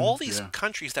Sweden, all these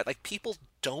countries that like people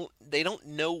don't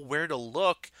know where to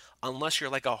look unless you're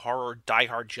like a horror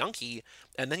diehard junkie,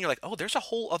 and then you're like, oh, there's a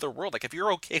whole other world. Like if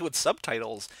you're okay with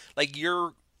subtitles, like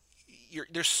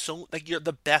there's so, like,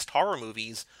 the best horror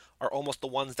movies are almost the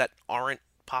ones that aren't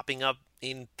popping up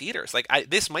in theaters. Like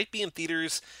this might be in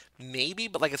theaters maybe,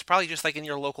 but like it's probably just like in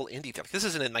your local indie theater. Like, this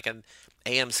isn't in like an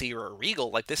AMC or a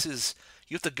Regal. Like this is,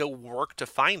 you have to go work to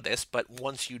find this, but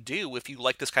once you do, if you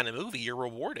like this kind of movie, you're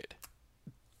rewarded.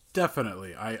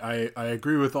 Definitely. I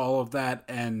agree with all of that,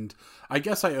 and I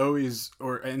guess I always,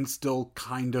 and still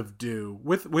kind of do,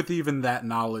 with even that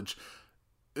knowledge,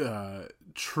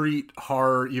 treat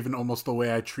horror even almost the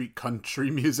way I treat country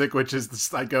music, which is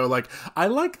this, I go like, I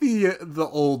like the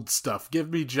old stuff. Give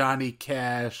me Johnny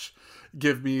Cash,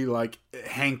 give me like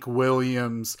Hank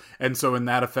Williams, and so in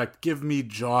that effect, give me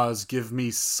Jaws, give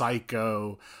me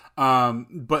Psycho.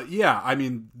 But yeah, I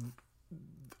mean,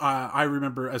 I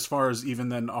remember, as far as even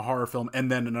then a horror film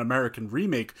and then an American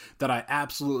remake that I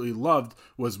absolutely loved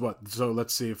was so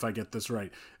let's see if I get this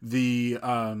right. The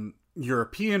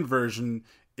European version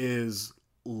is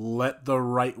Let the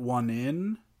Right One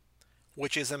In,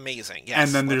 which is amazing. Yes, and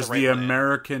then there's the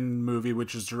American movie,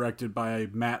 which is directed by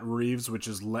Matt Reeves, which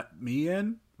is Let Me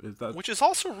In. Which is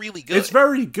also really good. It's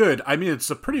very good. I mean,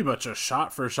 it's pretty much a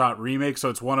shot-for-shot remake, so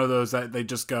it's one of those that they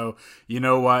just go, you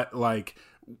know what, like,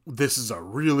 this is a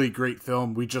really great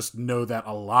film. We just know that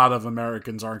a lot of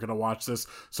Americans aren't going to watch this,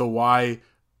 so why...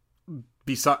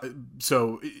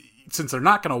 since they're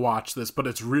not going to watch this, but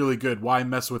it's really good, why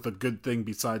mess with a good thing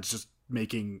besides just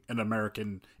making an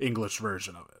American English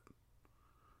version of it?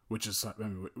 Which is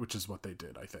what they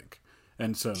did, I think.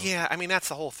 And so, yeah, I mean, that's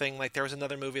the whole thing. Like, there was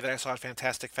another movie that I saw at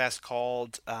Fantastic Fest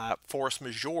called Force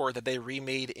Majeure that they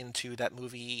remade into that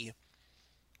movie,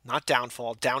 not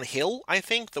Downfall, Downhill, I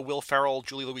think, the Will Ferrell,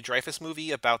 Julie Louis-Dreyfus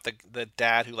movie about the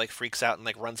dad who, like, freaks out and,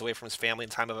 like, runs away from his family in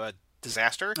time of a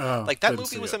disaster. Oh, like, that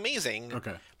movie was amazing.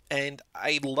 Okay. And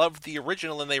I loved the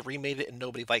original, and they remade it, and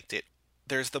nobody liked it.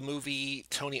 There's the movie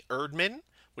Tony Erdmann,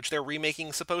 which they're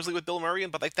remaking supposedly with Bill Murray,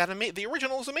 but like the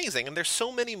original is amazing. And there's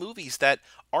so many movies that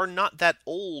are not that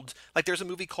old. Like there's a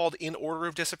movie called In Order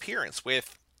of Disappearance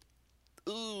with,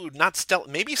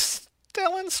 maybe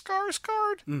Stellan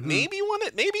Skarsgård. Mm-hmm. Maybe won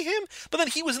it, maybe him. But then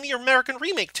he was in the American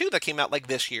remake too that came out like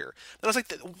this year. And I was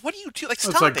like, what do you do? Like,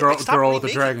 stop It's like it! Like, stop girl with the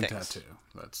remaking dragon things. tattoo.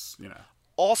 That's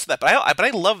Also that, but I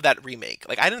love that remake.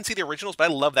 Like, I didn't see the originals, but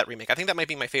I love that remake. I think that might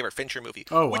be my favorite Fincher movie.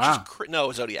 Oh, which wow. is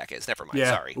no, Zodiac is. Never mind.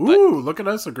 yeah. Sorry. But Ooh, look at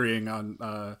us agreeing on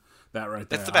that right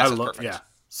there. it's the best. I It's love, perfect. yeah.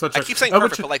 Such I keep saying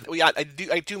perfect, but like, yeah, I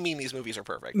do mean these movies are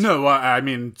perfect. No, I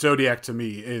mean Zodiac to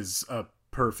me is a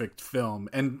perfect film,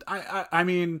 and I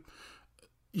mean,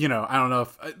 I don't know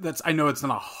if I know it's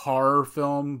not a horror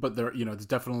film, but there, it's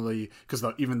definitely because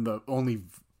even the only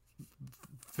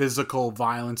physical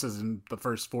violence is in the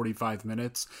first 45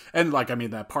 minutes, and like I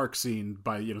mean that park scene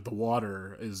by the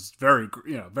water is very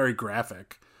very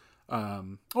graphic.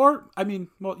 Or I mean,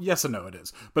 well, yes and no, it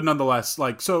is, but nonetheless,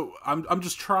 like, so I'm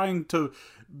just trying to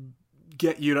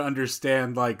get you to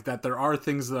understand like that there are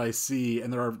things that I see,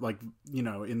 and there are like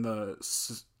in the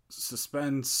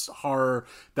suspense horror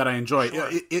that I enjoy. Sure.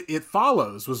 It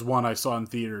Follows was one I saw in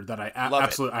theater that I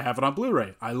absolutely I have it on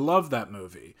Blu-ray. I love that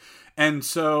movie, and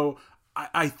so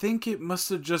I think it must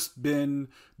have just been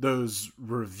those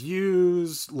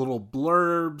reviews, little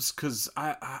blurbs, because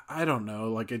I don't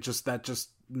know, like that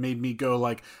just made me go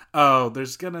like, oh,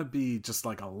 there's gonna be just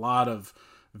like a lot of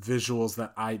visuals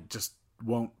that I just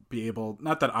won't be able.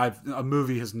 Not that a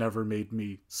movie has never made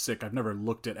me sick. I've never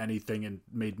looked at anything and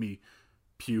made me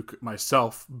puke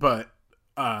myself, but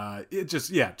it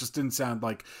just didn't sound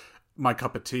like my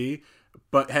cup of tea.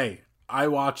 But hey, I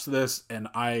watched this and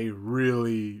I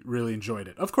really, really enjoyed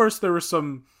it. Of course, there were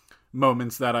some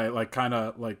moments that I like kind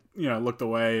of like, looked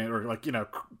away or like,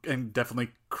 and definitely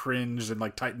cringed and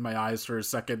like tightened my eyes for a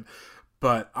second.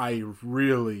 But I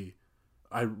really,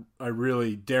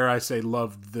 dare I say,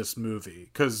 loved this movie.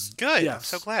 Cause Good.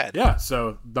 yes, I'm so glad. Yeah.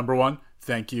 So number one,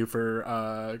 thank you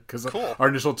for, cause Cool. our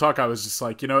initial talk, I was just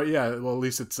like, yeah, well, at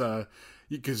least it's,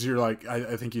 cause you're like,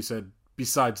 I think you said,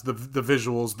 besides the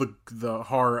visuals, the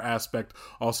horror aspect,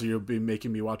 also you'll be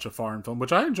making me watch a foreign film,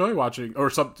 which I enjoy watching,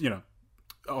 or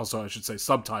also I should say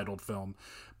subtitled film.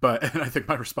 But and I think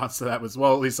my response to that was,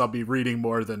 well, at least I'll be reading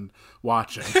more than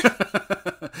watching.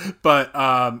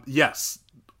 But yes.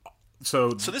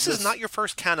 So this is not your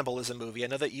first cannibalism movie. I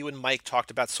know that you and Mike talked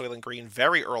about Soylent Green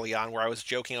very early on, where I was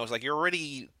joking. I was like, you're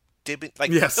already dipping, like,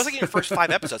 yes. It was like in your first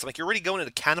 5 episodes. I'm like, you're already going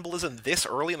into cannibalism this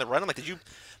early in the run? I'm like,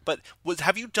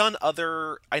 have you done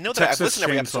other, I know that I've listened to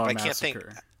every episode, but I can't think.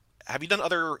 Have you done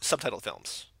other subtitled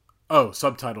films? Oh,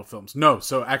 subtitle films. No,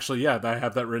 so actually, yeah, I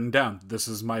have that written down. This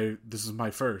is my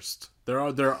first.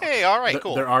 Hey, all right,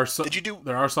 cool. There are some.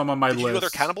 There are some on my list. Did you do other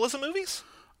cannibalism movies?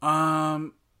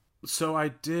 So I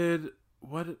did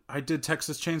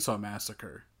Texas Chainsaw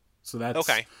Massacre. So that's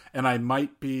okay. And I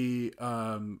might be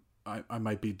I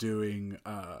might be doing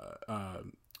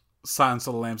Silence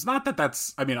of the Lambs. Not that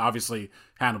that's, I mean, obviously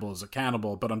Hannibal is a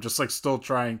cannibal, but I'm just like still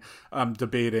trying,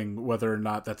 debating whether or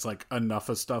not that's like enough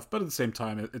of stuff. But at the same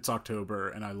time, it's October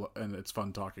and it's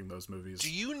fun talking those movies.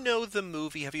 Do you know the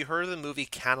movie? Have you heard of the movie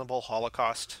Cannibal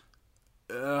Holocaust?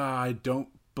 I don't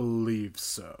believe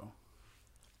so.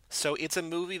 So it's a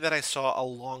movie that I saw a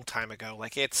long time ago.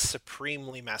 Like, it's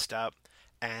supremely messed up,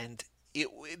 and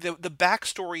the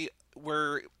backstory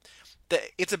where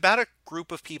it's about a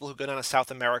group of people who go down to South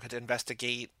America to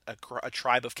investigate a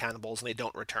tribe of cannibals, and they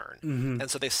don't return. Mm-hmm. And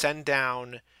so they send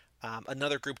down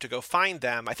another group to go find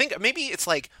them. I think maybe it's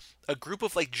like a group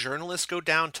of like journalists go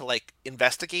down to like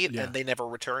investigate, and they never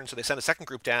return. So they send a second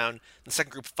group down, and the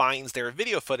second group finds their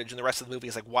video footage, and the rest of the movie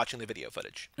is like watching the video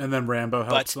footage. And then Rambo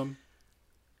helps them.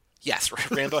 Yes,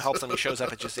 Rambo helps them. He shows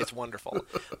up. It's wonderful.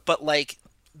 But like,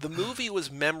 the movie was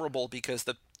memorable because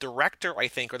the director, I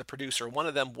think, or the producer, one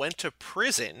of them went to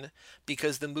prison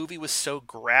because the movie was so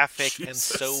graphic and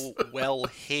so well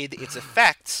hid its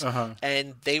effects.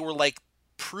 And they were like,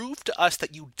 prove to us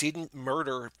that you didn't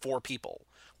murder 4 people.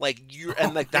 Like,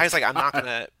 and like, the guy's like, I'm not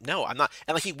gonna, no, I'm not.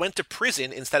 And like, he went to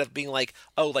prison instead of being like,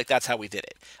 oh, like, that's how we did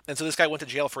it. And so this guy went to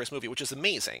jail for his movie, which is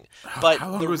amazing. But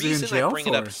how long the was he in reason jail I bring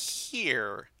for? it up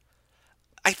here,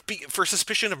 for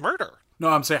suspicion of murder. No,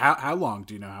 I'm saying how long?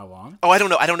 Do you know how long? Oh, I don't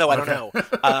know. I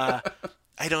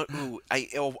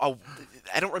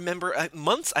don't remember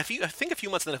months. I think a few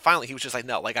months, and then finally he was just like,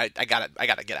 no, like I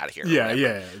gotta get out of here. Yeah,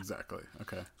 exactly.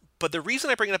 Okay. But the reason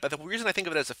I bring it up, the reason I think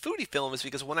of it as a foodie film is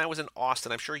because when I was in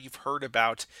Austin, I'm sure you've heard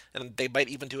about, and they might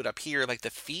even do it up here, like the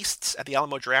feasts at the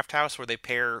Alamo Drafthouse where they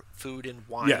pair food and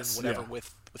wine and whatever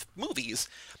with movies.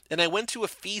 And I went to a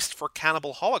feast for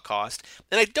Cannibal Holocaust,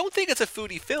 and I don't think it's a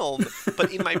foodie film,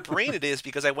 but in my brain it is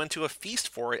because I went to a feast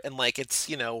for it, and like it's,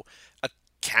 a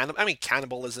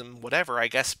cannibalism, whatever, I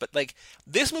guess. But like,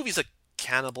 this movie's a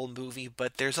cannibal movie,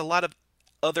 but there's a lot of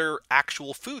other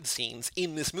actual food scenes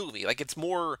in this movie. Like, it's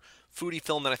more foodie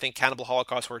film than I think Cannibal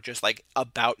Holocaust, were just like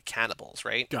about cannibals,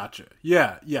 right? Gotcha.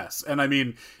 Yeah, yes. And I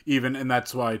mean, and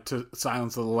that's why to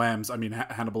Silence of the Lambs, I mean,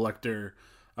 Hannibal Lecter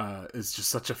is just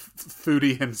such a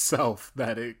foodie himself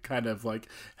that it kind of like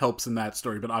helps in that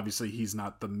story. But obviously he's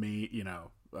not the main,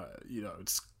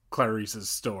 it's Clarice's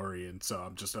story. And so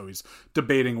I'm just always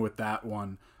debating with that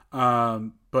one.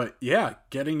 But yeah,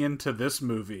 getting into this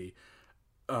movie,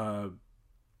 I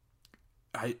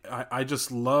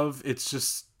just love, it's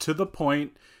just to the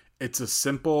point. It's a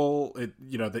simple,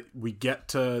 that we get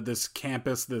to this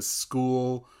campus, this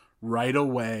school right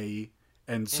away.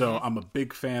 And so I'm a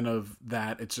big fan of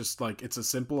that. It's just like, it's a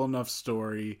simple enough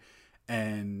story.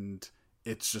 And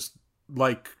it's just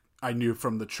like I knew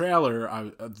from the trailer,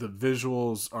 the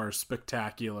visuals are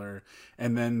spectacular.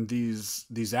 And then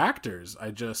these actors,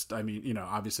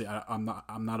 obviously I'm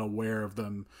not aware of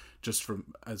them just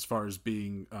from as far as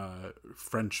being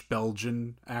French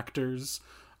Belgian actors.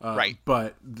 Right.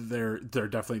 But they're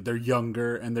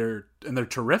younger and they're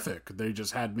terrific. They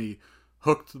just had me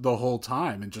hooked the whole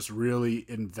time and just really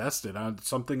invested.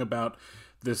 Something about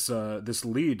this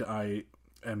lead, I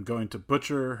am going to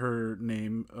butcher her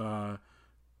name,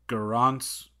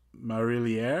 Garance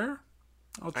Marilliere.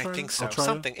 I think so.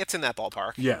 Something. It's in that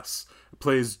ballpark. Yes.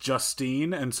 Plays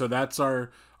Justine, and so that's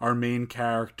our main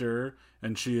character,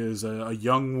 and she is a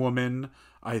young woman.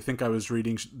 I think I was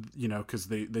reading, because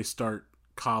they start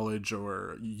college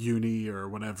or uni or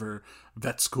whatever,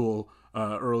 vet school,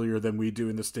 earlier than we do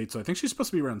in the States. So I think she's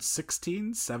supposed to be around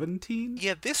 16, 17.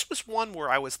 Yeah, this was one where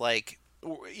I was like,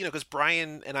 because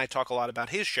Brian and I talk a lot about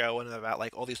his show and about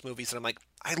like all these movies, and I'm like,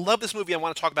 I love this movie, I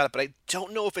want to talk about it, but I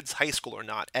don't know if it's high school or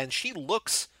not. And she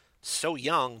looks so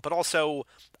young, but also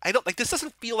I don't like, this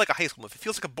doesn't feel like a high school movie. It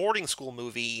feels like a boarding school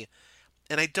movie.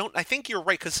 And I think you're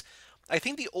right, because I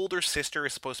think the older sister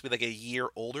is supposed to be like a year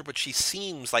older, but she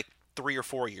seems like 3 or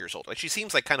 4 years old. Like, she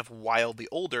seems like kind of wildly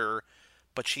older,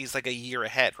 but she's like a year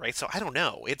ahead, right? So I don't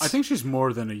know. I think she's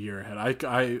more than a year ahead.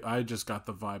 I just got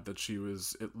the vibe that she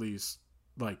was at least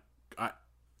like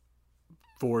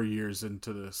 4 years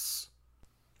into this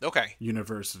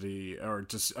university, or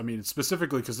just, I mean,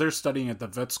 specifically because they're studying at the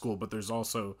vet school, but there's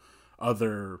also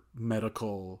other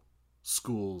medical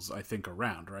schools, I think,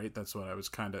 around, right? That's what I was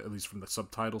kind of, at least from the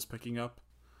subtitles, picking up.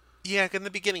 Yeah, in the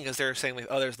beginning, because they're saying, like,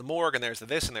 oh, there's the morgue, and there's the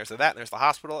this, and there's the that, and there's the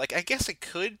hospital. Like, I guess it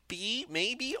could be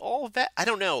maybe all vet. I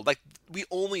don't know. Like, we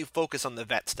only focus on the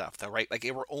vet stuff, though, right? Like,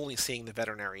 we're only seeing the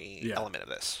veterinary element of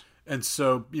this. And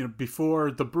so,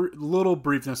 before the little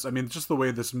briefness, I mean, just the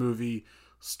way this movie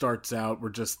starts out, we're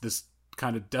just this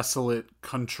kind of desolate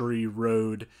country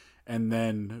road, and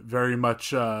then very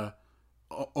much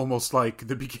almost like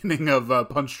the beginning of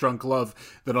Punch Drunk Love,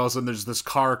 that all of a sudden there's this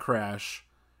car crash,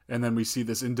 and then we see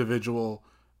this individual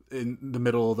in the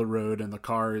middle of the road, and the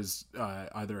car is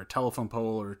either a telephone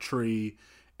pole or a tree,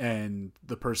 and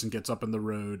the person gets up in the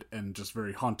road, and just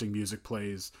very haunting music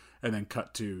plays, and then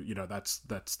cut to, that's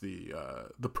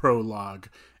the prologue,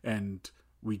 and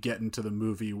we get into the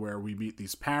movie where we meet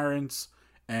these parents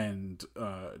and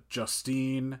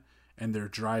Justine, and they're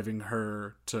driving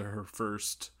her to her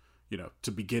first,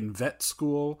 to begin vet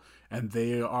school, and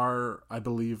they are, I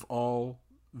believe, all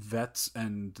vets,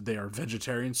 and they are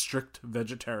strict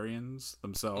vegetarians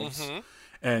themselves.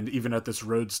 And even at this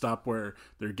road stop where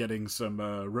they're getting some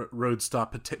road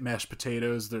stop mashed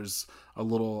potatoes, there's a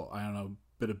little, I don't know,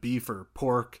 bit of beef or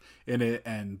pork in it,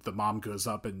 and the mom goes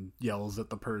up and yells at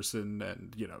the person,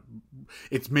 and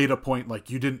it's made a point like,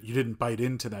 you didn't bite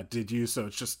into that, did you? So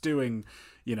it's just doing,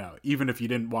 even if you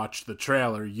didn't watch the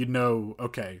trailer,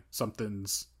 okay,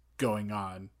 something's going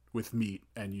on with meat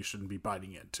and you shouldn't be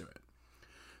biting into it.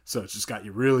 So it's just got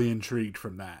you really intrigued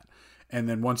from that. And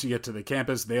then once you get to the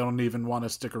campus, they don't even want to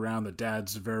stick around. The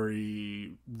dad's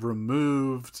very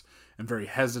removed and very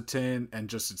hesitant, and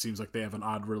just, it seems like they have an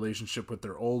odd relationship with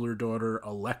their older daughter,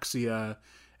 Alexia,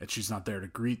 and she's not there to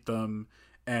greet them.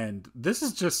 And this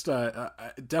is just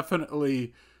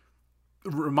definitely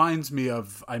reminds me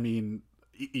of, I mean,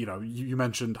 you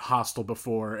mentioned Hostel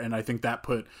before, and I think that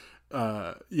put...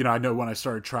 I know when I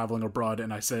started traveling abroad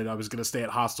and I said I was going to stay at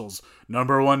hostels,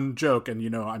 number one joke,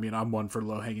 and I'm one for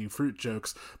low-hanging fruit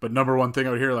jokes, but number one thing I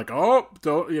would hear, like, oh,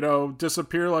 don't,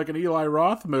 disappear like an Eli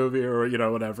Roth movie, or,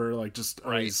 whatever, like, just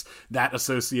always that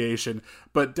association.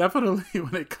 But definitely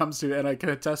when it comes to, and I can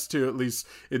attest to, at least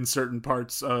in certain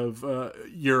parts of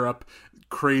Europe,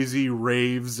 crazy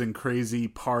raves and crazy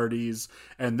parties,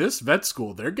 and this vet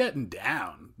school, they're getting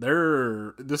down.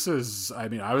 I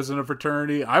was in a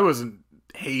fraternity. I wasn't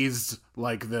hazed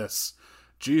like this.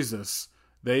 Jesus,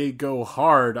 they go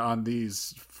hard on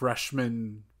these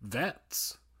freshmen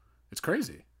vets. It's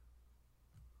crazy.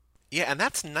 Yeah, and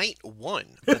that's night one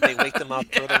that they wake them up,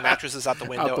 throw their mattresses out the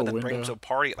window, and then bring them to a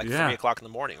party at like 3 o'clock in the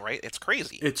morning, right? It's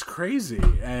crazy. It's crazy,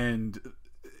 and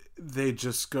they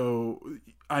just go.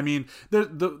 I mean, there's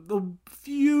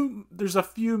a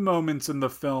few moments in the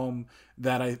film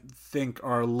that I think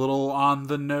are a little on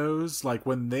the nose, like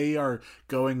when they are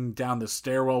going down the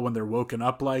stairwell when they're woken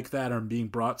up like that or being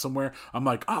brought somewhere. I'm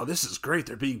like, oh, this is great.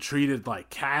 They're being treated like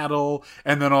cattle,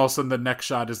 and then all of a sudden the next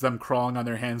shot is them crawling on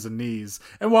their hands and knees.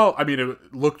 And while I mean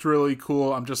it looked really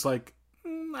cool, I'm just like,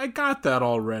 I got that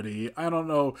already. I don't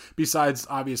know. Besides,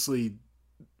 obviously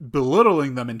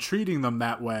belittling them and treating them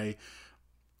that way.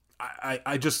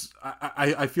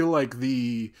 I feel like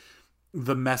the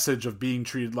message of being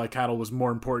treated like cattle was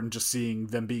more important, just seeing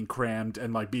them being crammed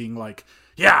and like being like,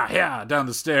 yeah, down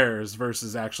the stairs,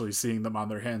 versus actually seeing them on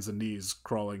their hands and knees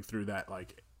crawling through that,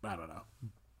 like, I don't know,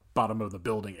 bottom of the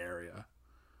building area.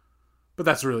 But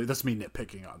that's me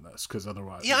nitpicking on this, because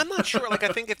otherwise... Yeah, I'm not sure. Like, I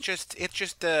think it's just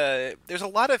there's a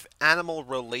lot of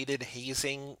animal-related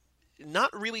hazing,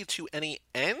 not really to any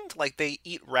end. Like, they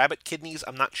eat rabbit kidneys.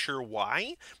 I'm not sure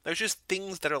why. There's just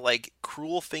things that are like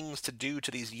cruel things to do to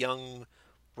these young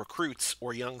recruits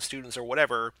or young students or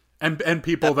whatever. And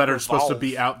people that are supposed to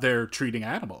be out there treating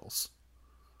animals.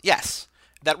 Yes.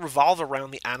 That revolve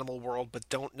around the animal world but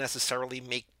don't necessarily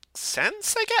make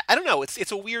sense, I guess. I don't know.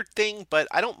 It's a weird thing, but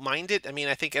I don't mind it. I mean,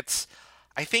 I think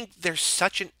there's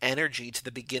such an energy to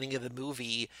the beginning of the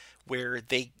movie where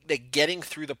they're getting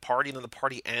through the party and then the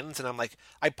party ends, and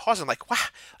I pause and I'm like, wow,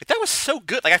 like that was so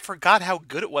good. Like I forgot how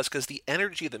good it was because the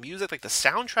energy of the music, like the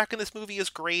soundtrack in this movie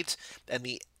is great, and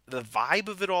the vibe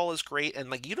of it all is great, and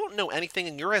like you don't know anything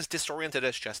and you're as disoriented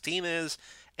as Justine is,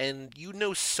 and you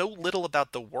know so little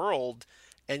about the world,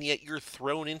 and yet you're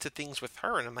thrown into things with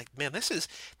her, and I'm like, man,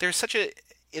 there's such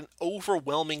an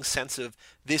overwhelming sense of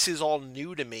this is all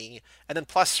new to me, and then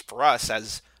plus for us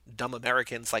as dumb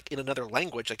Americans, like in another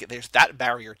language, like there's that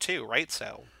barrier too, right?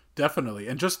 So definitely,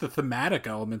 and just the thematic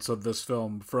elements of this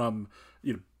film, from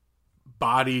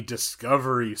body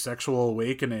discovery, sexual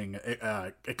awakening,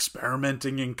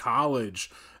 experimenting in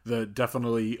college, the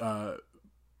definitely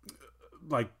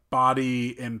like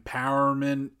body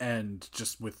empowerment, and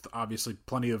just with obviously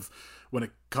plenty of, when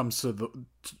it comes to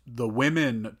the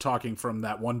women, talking from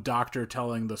that one doctor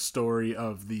telling the story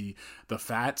of the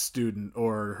fat student,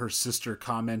 or her sister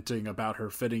commenting about her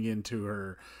fitting into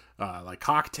her like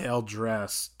cocktail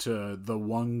dress, to the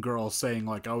one girl saying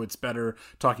like, oh, it's better,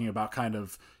 talking about kind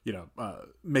of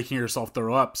making herself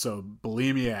throw up, so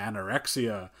bulimia,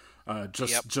 anorexia,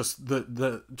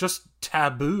 just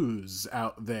taboos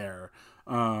out there.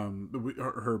 Her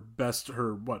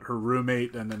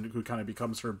roommate, and then who kind of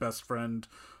becomes her best friend,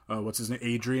 what's his name,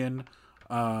 Adrian,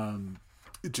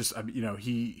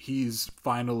 he's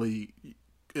finally,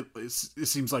 it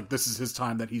seems like this is his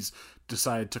time, that he's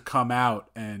decided to come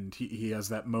out, and he has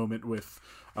that moment with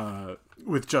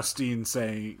Justine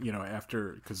saying,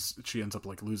 after, because she ends up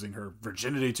like losing her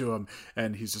virginity to him,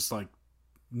 and he's just like,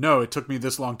 no, it took me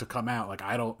this long to come out, like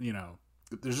I don't,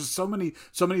 there's just so many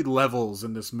levels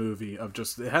in this movie of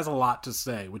just, it has a lot to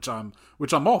say, which I'm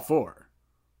all for,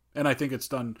 and I think it's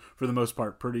done for the most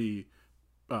part pretty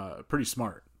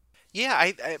smart. Yeah,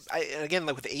 I again,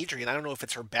 like with Adrian, I don't know if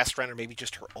it's her best friend or maybe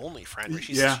just her only friend.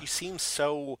 She seems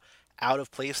so out of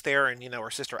place there, and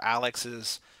her sister Alex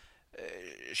is,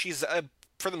 she's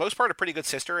for the most part a pretty good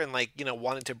sister, and like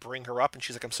wanted to bring her up, and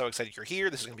she's like, I'm so excited you're here.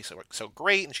 This is gonna be so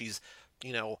great, and she's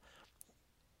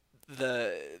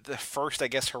the first, I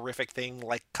guess, horrific thing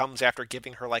like comes after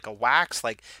giving her like a wax.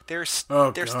 Like there's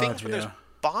things where there's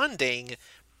bonding,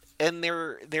 and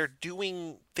they're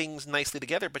doing things nicely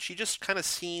together, but she just kind of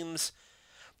seems,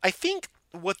 I think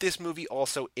what this movie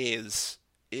also is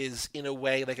in a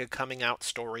way like a coming out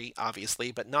story,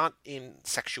 obviously, but not in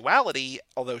sexuality,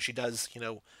 although she does,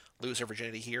 lose her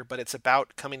virginity here, but it's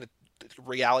about coming to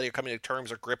reality, or coming to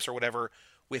terms or grips or whatever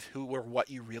with who or what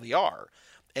you really are.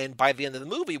 And by the end of the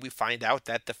movie, we find out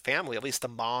that the family, at least the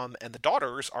mom and the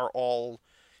daughters, are all,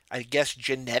 I guess,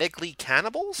 genetically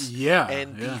cannibals. Yeah.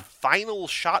 And the final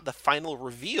shot, the final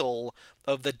reveal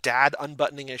of the dad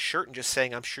unbuttoning his shirt and just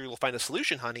saying, I'm sure you'll find a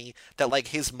solution, honey, that like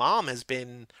his mom has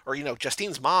been, or,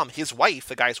 Justine's mom, his wife,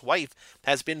 the guy's wife,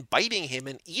 has been biting him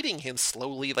and eating him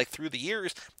slowly, like through the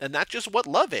years. And that's just what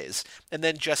love is. And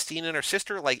then Justine and her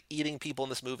sister, like eating people in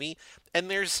this movie.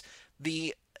 And there's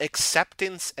the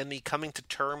acceptance and the coming to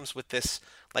terms with this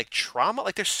like trauma.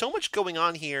 Like there's so much going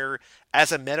on here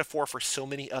as a metaphor for so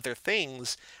many other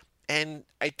things, and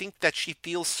I think that she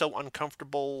feels so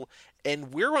uncomfortable,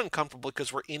 and we're uncomfortable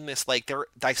because we're in this, like, they're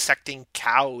dissecting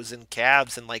cows and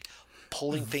calves, and like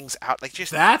pulling things out. Like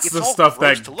just That's it's the all stuff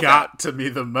gross that to look got at. to me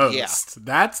the most. Yeah.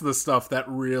 That's the stuff that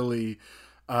really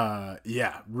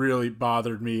really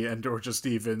bothered me, and or just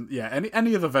even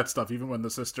any of the vet stuff, even when the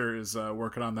sister is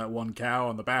working on that one cow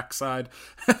on the backside.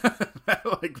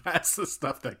 Like that's the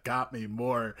stuff that got me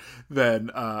more than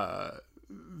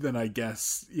I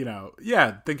guess,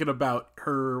 thinking about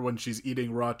her when she's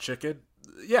eating raw chicken.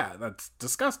 Yeah, that's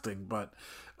disgusting, but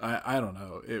I don't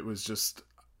know. It was just,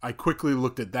 I quickly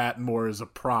looked at that more as a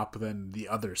prop than the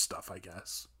other stuff, I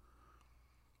guess.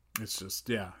 It's just,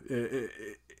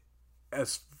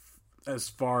 as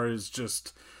far as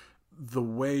just the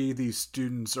way these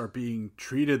students are being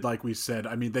treated, like we said,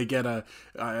 I mean, they get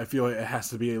I feel like it has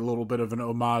to be a little bit of an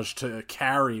homage to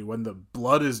Carrie when the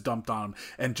blood is dumped on them,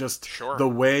 and just the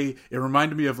way it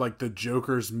reminded me of like the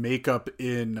Joker's makeup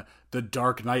in The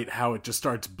Dark Knight, how it just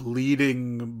starts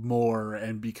bleeding more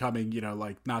and becoming,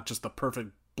 like not just the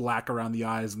perfect black around the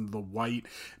eyes and the white.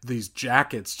 These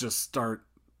jackets just start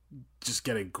just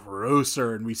getting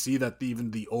grosser, and we see that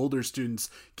even the older students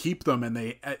keep them, and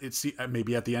it's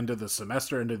maybe at the end of the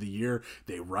semester, end of the year,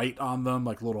 they write on them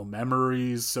like little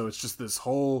memories. So it's just this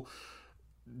whole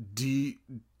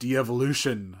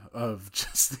de-evolution of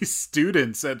just these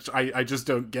students, and I just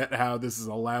don't get how this is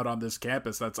allowed on this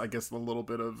campus. That's, I guess, a little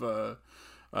bit of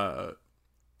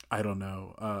I don't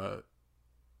know,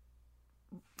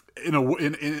 in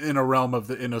a realm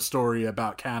of in a story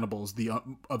about cannibals, the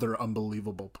other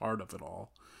unbelievable part of it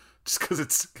all, just because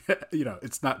it's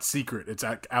it's not secret, it's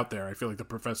out there. I feel like the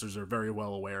professors are very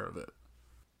well aware of it.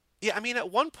 Yeah, I mean, at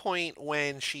one point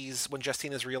when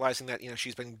Justine is realizing that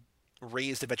she's been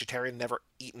raised a vegetarian, never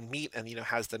eaten meat, and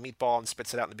has the meatball and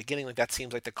spits it out in the beginning, like that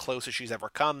seems like the closest she's ever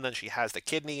come. Then she has the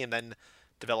kidney, and then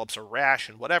develops a rash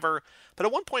and whatever. But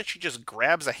at one point she just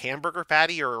grabs a hamburger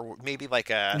patty, or maybe like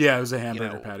it was a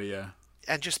hamburger patty,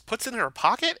 and just puts it in her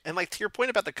pocket. And like, to your point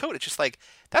about the coat, it's just like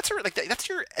that's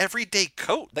your everyday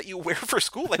coat that you wear for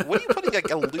school. Like, what are you putting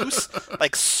like a loose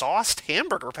like sauced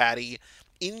hamburger patty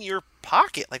in your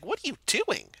pocket? Like, what are you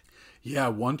doing? Yeah,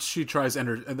 once she tries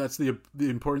and that's the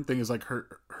important thing is like her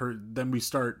then we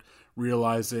start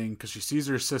realizing, because she sees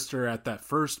her sister at that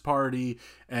first party,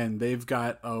 and they've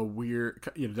got a weird,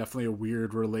 definitely a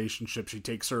weird relationship. She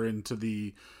takes her into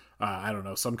the I don't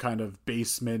know, some kind of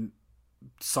basement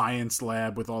science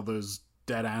lab with all those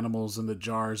dead animals in the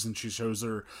jars, and she shows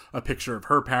her a picture of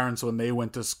her parents when they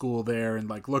went to school there, and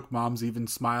like, look, mom's even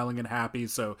smiling and happy.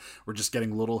 So we're just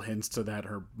getting little hints to that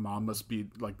her mom must be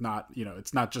like not,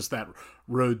 it's not just that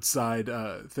roadside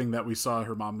thing that we saw.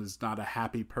 Her mom is not a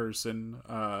happy person,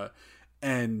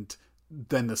 and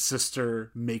then the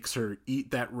sister makes her eat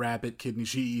that rabbit kidney.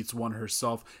 She eats one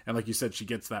herself, and like you said, she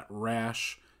gets that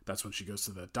rash. That's when she goes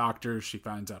to the doctor. She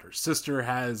finds out her sister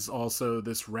has also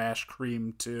this rash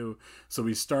cream too. So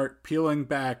we start peeling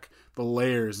back the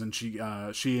layers, and she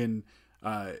and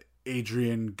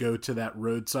Adrian go to that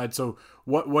roadside. So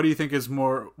what do you think is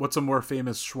what's a more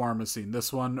famous shawarma scene,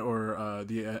 this one or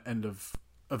the end of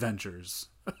Avengers?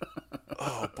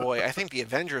 Oh boy, I think the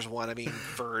Avengers one. I mean,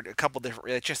 for a couple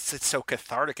different, it's so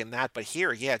cathartic in that. But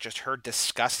here, just her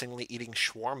disgustingly eating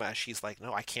shawarma. She's like,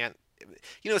 no, I can't.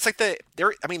 It's like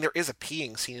there is a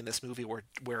peeing scene in this movie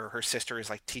where her sister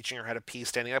is like teaching her how to pee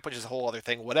standing up, which is a whole other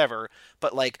thing, whatever.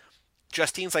 But like,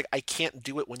 Justine's like, I can't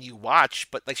do it when you watch,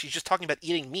 but like, she's just talking about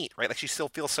eating meat, right? Like, she still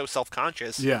feels so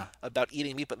self-conscious about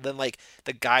eating meat. But then like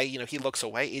the guy, he looks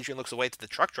away, Adrian looks away to the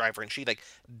truck driver, and she like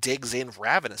digs in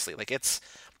ravenously. Like,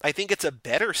 I think it's a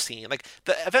better scene. Like,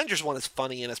 the Avengers one is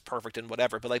funny and it's perfect and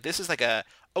whatever, but like, this is like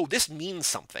this means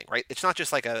something, right? It's not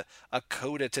just like a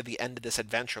coda to the end of this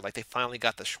adventure. Like, they finally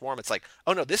got the shawarma. It's like,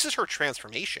 oh no, this is her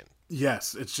transformation.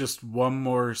 Yes, it's just one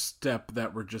more step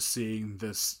that we're just seeing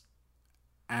this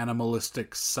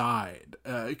animalistic side,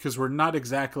 because we're not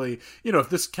exactly, if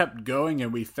this kept going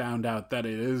and we found out that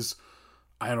it is,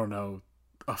 I don't know,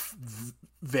 a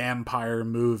vampire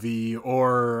movie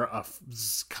or a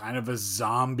kind of a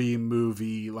zombie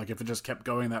movie, like if it just kept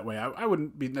going that way, I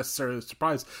wouldn't be necessarily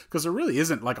surprised, because there really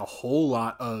isn't like a whole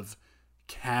lot of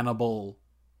cannibal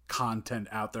content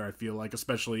out there, I feel like,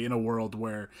 especially in a world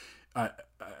where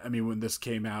I mean, when this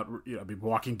came out,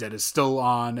 Walking Dead is still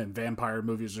on, and vampire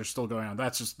movies are still going on.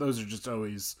 Those are just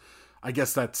always, I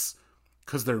guess that's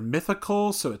because they're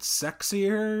mythical, so it's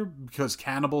sexier, because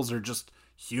cannibals are just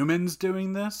humans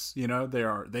doing this. They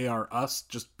are us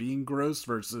just being gross,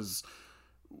 versus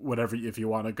whatever, if you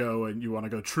want to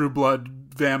go True Blood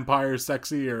vampire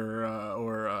sexy,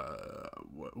 or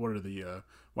what are the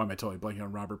why am I totally blanking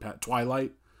on Robert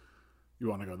Twilight? You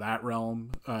want to go that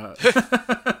realm,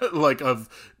 like of,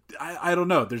 I don't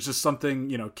know. There's just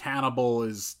something, cannibal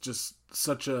is just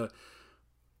such a,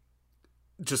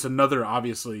 just another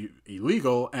obviously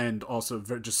illegal and also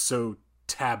just so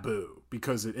taboo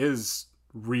because it is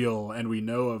real, and we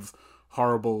know of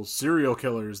horrible serial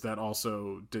killers that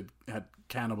also had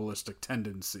cannibalistic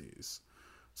tendencies.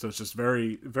 So it's just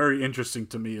very, very interesting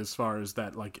to me as far as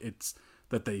that, like, it's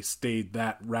that they stayed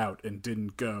that route and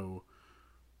didn't go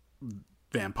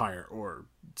vampire or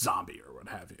zombie or what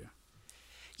have you.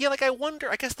 Yeah, like I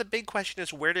wonder, I guess the big question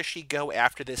is where does she go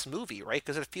after this movie, right?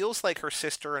 Because it feels like her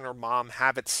sister and her mom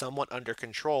have it somewhat under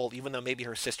control, even though maybe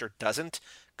her sister doesn't,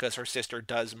 because her sister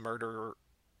does murder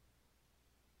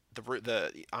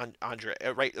Andre,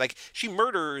 right? Like she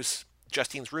murders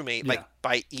Justine's roommate, like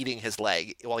by eating his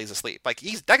leg while he's asleep. Like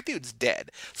that dude's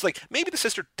dead. So like maybe the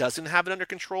sister doesn't have it under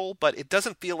control, but it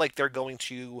doesn't feel like they're going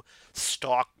to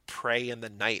stalk prey in the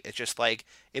night. It's just like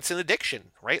it's an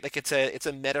addiction, right? Like it's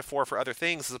a metaphor for other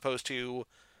things as opposed to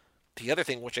the other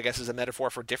thing, which I guess is a metaphor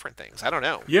for different things. I don't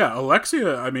know. Yeah,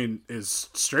 Alexia, I mean, is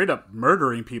straight up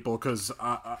murdering people because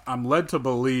I'm led to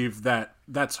believe that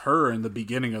that's her in the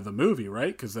beginning of the movie,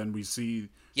 right? Because then we see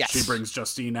she brings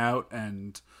Justine out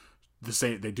and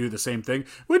they do the same thing,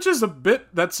 which is a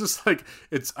bit, that's just like,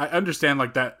 I understand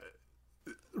like that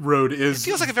road is... It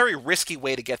feels like a very risky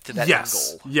way to get to that end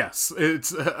goal. Yes,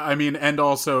 it's, I mean, and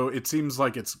also it seems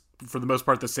like it's, for the most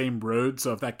part, the same road,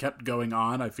 so if that kept going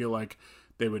on, I feel like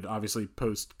they would obviously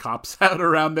post cops out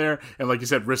around there, and like you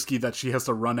said, risky that she has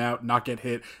to run out, not get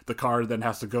hit, the car then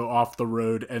has to go off the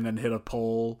road and then hit a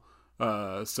pole,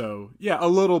 so yeah, a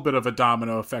little bit of a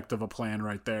domino effect of a plan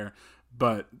right there,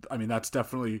 but I mean, that's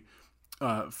definitely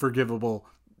forgivable.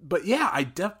 But yeah,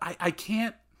 I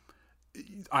can't.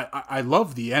 I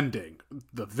love the ending,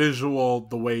 the visual,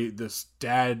 the way this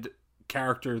dad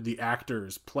character, the actor,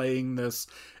 is playing this,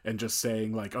 and just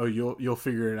saying like, "Oh, you'll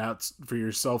figure it out for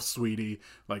yourself, sweetie."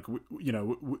 Like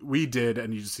we did,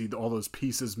 and you just see all those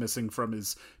pieces missing from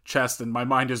his chest, and my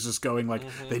mind is just going like,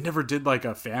 they never did like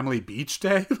a family beach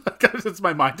day. Like it's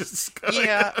my mind just going.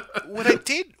 Yeah,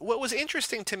 what was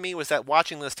interesting to me was that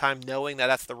watching this time, knowing that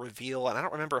that's the reveal, and I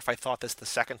don't remember if I thought this the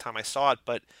second time I saw it,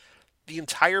 but the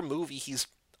entire movie he's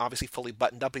obviously fully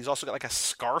buttoned up, but he's also got like a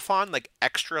scarf on, like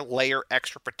extra layer,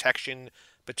 extra protection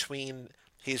between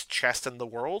his chest and the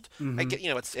world. I get,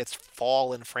 it's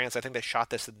fall in France. I think they shot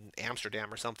this in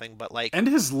Amsterdam or something, but like... And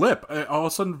his lip. All of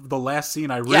a sudden, the last scene,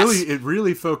 it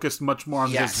really focused much more on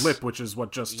his lip, which is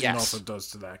what Justine also does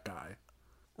to that guy.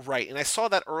 Right, and I saw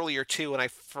that earlier too, and I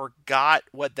forgot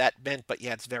what that meant, but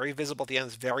yeah, it's very visible at the end,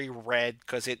 it's very red,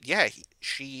 because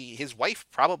his wife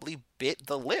probably bit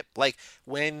the lip, like,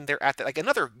 when they're at that, like,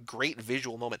 another great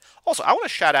visual moment. Also, I want to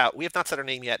shout out, we have not said her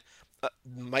name yet,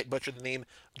 might butcher the name,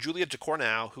 Julia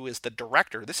Ducournau, who is the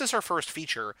director. This is her first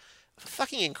feature.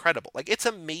 Fucking incredible. Like, it's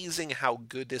amazing how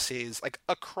good this is, like,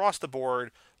 across the board,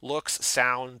 looks,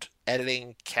 sound,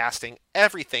 editing, casting,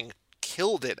 everything,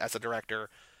 killed it as a director,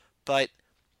 but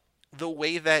the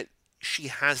way that she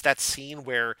has that scene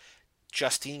where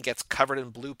Justine gets covered in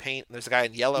blue paint and there's a guy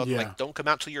in yellow and like, don't come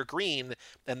out till you're green,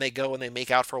 and they go and they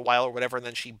make out for a while or whatever, and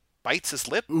then she bites his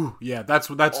lip. Ooh, yeah, that's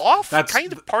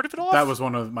kind of part of it off. That was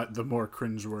one of the more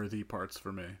cringeworthy parts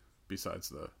for me, besides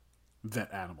the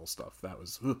vet animal stuff. That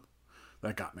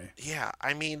got me. Yeah,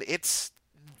 I mean, it's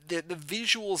the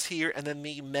visuals here, and then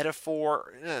the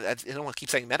metaphor. I don't want to keep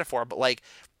saying metaphor, but like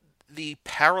the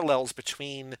parallels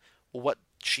between what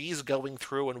she's going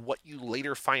through and what you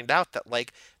later find out, that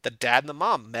like the dad and the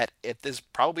mom met at this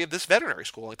veterinary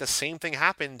school. Like the same thing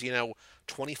happened,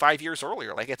 25 years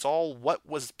earlier. Like it's all what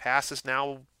was past is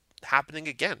now happening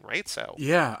again, right? So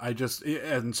yeah, I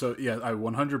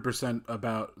 100%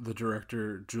 about the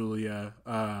director Julia.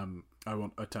 I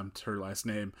won't attempt her last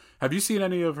name. Have you seen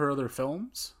any of her other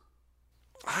films?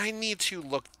 I need to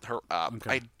look her up.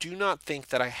 Okay. I do not think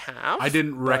that I have. I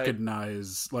didn't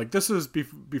recognize, like, this is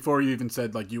before you even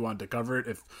said, like, you wanted to cover it.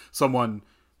 If someone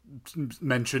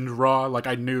mentioned Raw, like,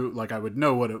 I knew, like, I would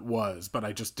know what it was, but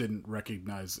I just didn't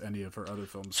recognize any of her other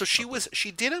films. So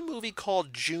she did a movie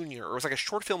called Junior, or it was like a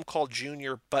short film called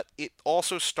Junior, but it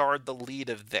also starred the lead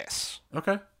of this.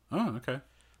 Okay. Oh, okay.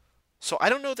 So I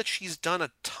don't know that she's done a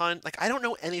ton. Like, I don't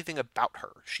know anything about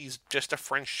her. She's just a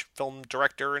French film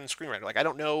director and screenwriter. Like, I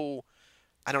don't know.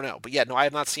 But yeah, no, I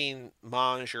have not seen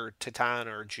Mange or Titan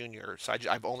or Junior. So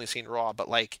I've only seen Raw. But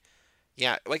like,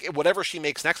 yeah, like whatever she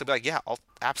makes next, I'll be like, yeah, I'll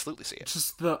absolutely see it.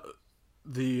 Just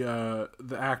the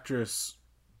actress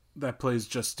that plays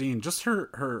Justine, just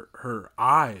her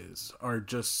eyes are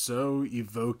just so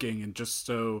evoking and just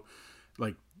so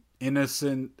like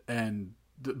innocent, and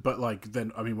but like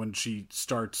then I mean when she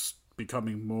starts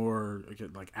becoming more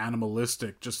like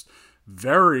animalistic, just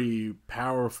very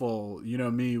powerful.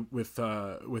 Me with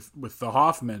the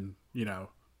Hoffman,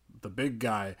 the big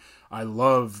guy. I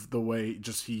love the way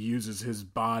just he uses his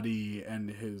body and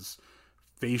his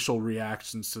facial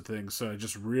reactions to things. So I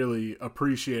just really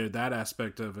appreciated that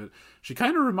aspect of it. She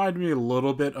kind of reminded me a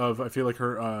little bit of, I feel like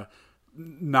her,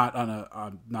 not on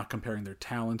a, not comparing their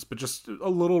talents, but just a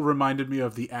little reminded me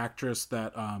of the actress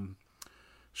that,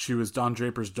 she was Don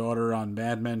Draper's daughter on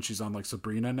Mad Men. She's on like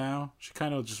Sabrina now. She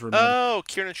kind of just reminded. Oh,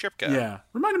 Kiernan Shipka. Yeah,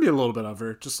 reminded me a little bit of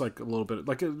her, just like a little bit,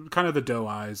 like kind of the doe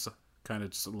eyes, kind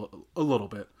of just a little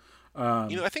bit.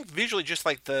 I think visually, just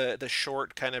like the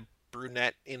short kind of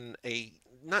brunette in a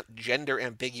not gender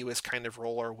ambiguous kind of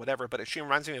role or whatever, but she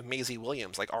reminds me of Maisie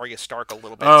Williams, like Arya Stark a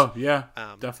little bit. Oh yeah,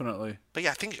 definitely. But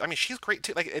yeah, she's great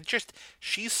too. Like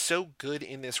she's so good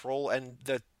in this role, and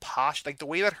the like the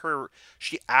way that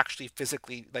she actually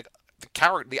physically, like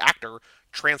the actor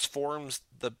transforms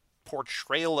the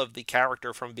portrayal of the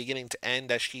character from beginning to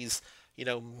end as she's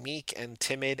meek and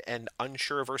timid and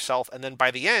unsure of herself, and then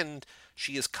by the end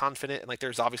she is confident, and like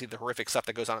there's obviously the horrific stuff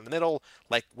that goes on in the middle,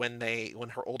 like when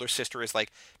her older sister is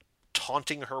like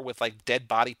taunting her with like dead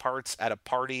body parts at a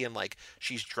party, and like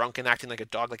she's drunk and acting like a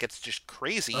dog, like it's just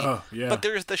crazy. Oh, yeah. But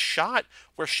there's the shot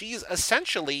where she's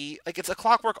essentially like, it's A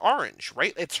Clockwork Orange,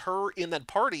 right? It's her in that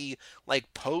party,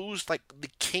 like posed like the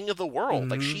king of the world.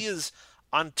 Like she is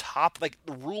on top, like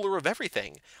the ruler of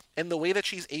everything. And the way that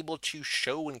she's able to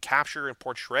show and capture and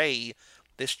portray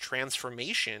this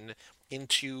transformation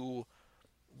into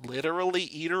literally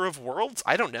eater of worlds,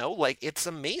 I don't know, like it's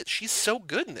amazing. She's so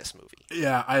good in this movie.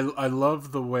 Yeah, I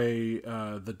love the way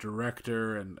the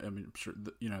director and I mean, sure,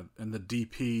 and the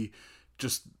DP,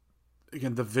 just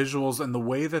again the visuals and the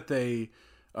way that they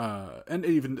and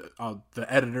even the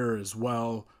editor as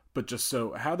well. But just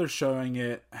so how they're showing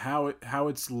it, how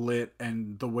it's lit,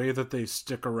 and the way that they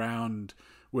stick around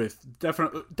with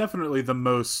definitely the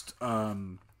most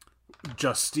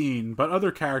Justine, but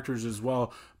other characters as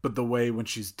well. But the way when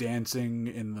she's dancing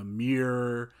in the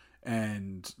mirror,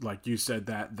 and like you said,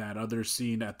 that other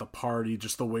scene at the party,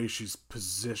 just the way she's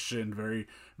positioned, very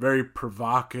very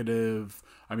provocative.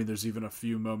 I mean, there's even a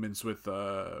few moments with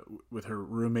her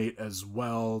roommate as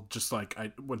well, just like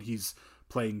when he's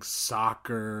playing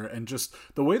soccer, and just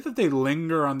the way that they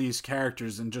linger on these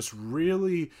characters and just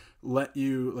really let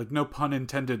you, like, no pun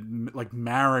intended, like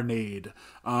marinate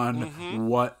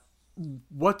on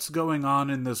what's going on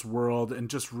in this world, and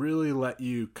just really let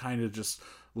you kind of just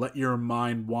let your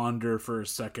mind wander for a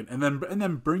second, and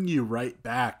then bring you right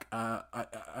back.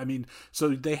 I mean, so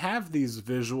they have these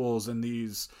visuals and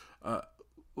these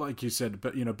like you said,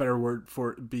 but better word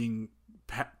for it being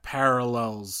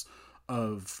parallels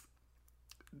of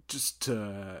just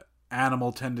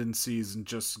animal tendencies, and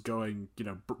just going,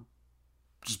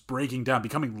 just breaking down,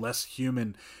 becoming less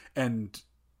human. And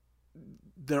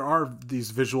there are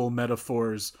these visual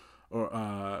metaphors,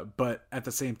 but at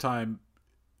the same time,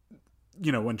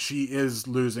 when she is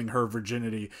losing her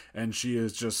virginity, and she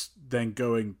is just then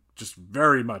going just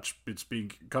very much, it's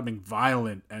becoming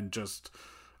violent, and just,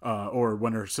 or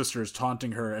when her sister is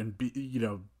taunting her and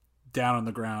down on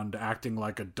the ground acting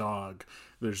like a dog.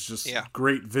 There's just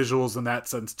great visuals in that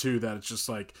sense too, that it's just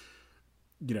like,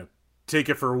 take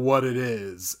it for what it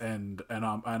is, and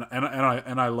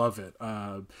I love it.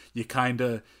 You kind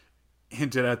of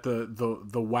hinted at the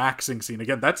waxing scene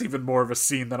again. That's even more of a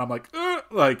scene that I'm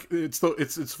like it's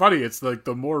funny. It's like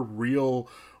the more real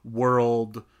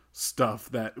world stuff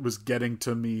that was getting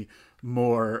to me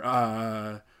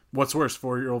more. What's worse,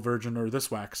 4-year-old virgin or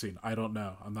this wax scene? I don't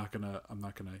know. I'm not gonna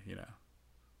not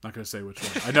gonna say which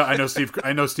one. I know Steve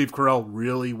Carell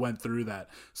really went through that,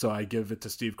 so I give it to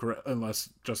Steve Carell. Unless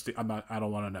I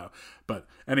don't want to know. But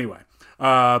anyway,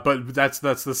 but that's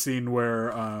the scene where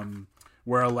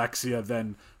Alexia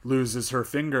then loses her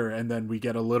finger, and then we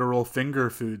get a literal finger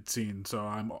food scene. So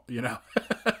I'm like, yeah,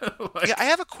 I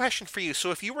have a question for you.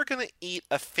 So if you were gonna eat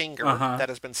a finger that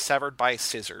has been severed by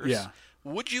scissors,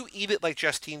 would you eat it like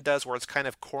Justine does, where it's kind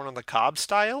of corn on the cob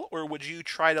style? Or would you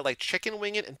try to like chicken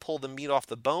wing it and pull the meat off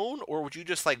the bone? Or would you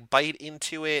just like bite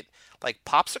into it like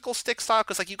popsicle stick style?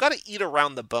 Because like you got to eat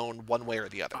around the bone one way or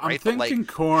the other, right? I'm thinking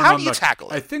corn. How do you tackle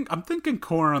it? I'm thinking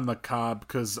corn on the cob,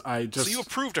 because I just. So you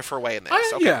approved of her way in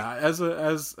this? Okay. Yeah, as the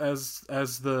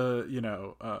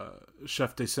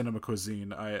chef de cinema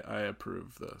cuisine, I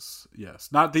approve this. Yes,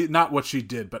 not what she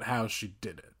did, but how she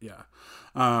did it. Yeah.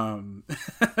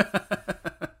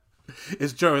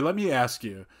 Is Joey? Let me ask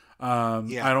you. I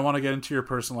don't want to get into your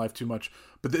personal life too much,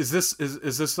 but is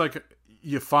this like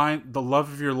you find the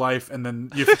love of your life, and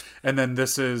then and then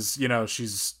this is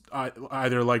she's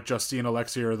either like Justine,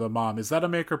 Alexia, or the mom? Is that a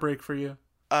make or break for you?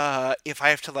 If I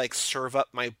have to like serve up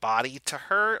my body to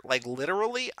her, like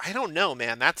literally, I don't know,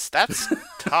 man. That's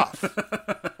tough.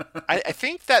 I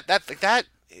think that.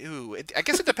 Ooh, I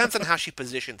guess it depends on how she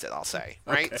positions it. I'll say,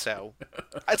 right? Okay. So,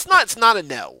 it's not a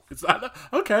no. It's not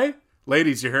okay,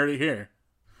 ladies. You heard it here.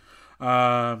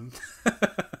 Um,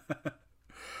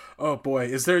 oh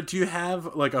boy, do you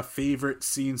have like a favorite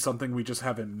scene? Something we just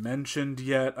haven't mentioned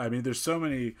yet? I mean, there's so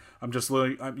many. I'm just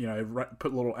looking. I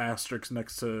put little asterisks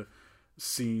next to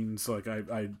scenes. Like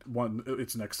I want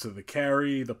it's next to the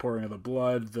carry, the pouring of the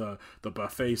blood, the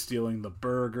buffet stealing the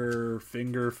burger,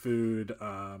 finger food.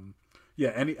 Yeah,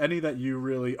 any that you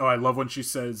really. Oh, I love when she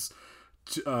says.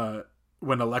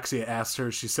 When Alexia asks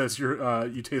her, she says,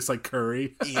 you taste like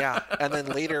curry." Yeah, and then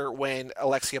later when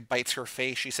Alexia bites her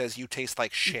face, she says, "You taste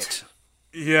like shit."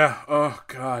 Yeah. Oh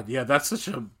God. Yeah. That's such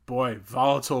a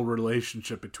volatile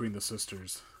relationship between the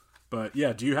sisters. But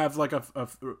yeah, do you have like a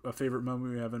favorite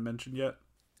moment we haven't mentioned yet?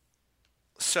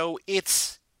 So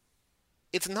it's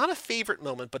not a favorite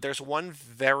moment, but there's one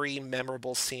very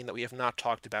memorable scene that we have not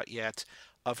talked about yet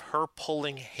of her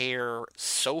pulling hair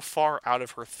so far out of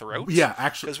her throat. Yeah,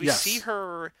 actually, because we yes. see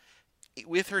her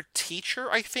with her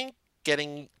teacher, I think,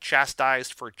 getting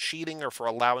chastised for cheating or for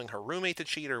allowing her roommate to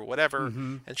cheat or whatever,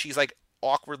 and she's like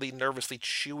awkwardly, nervously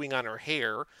chewing on her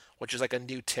hair, which is like a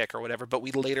new tick or whatever. But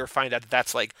we later find out that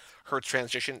that's like her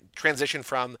transition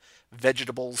from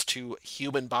vegetables to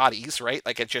human bodies, right?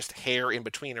 Like it's just hair in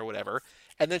between or whatever.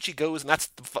 And then she goes, and that's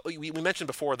we mentioned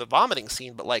before the vomiting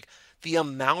scene, but like the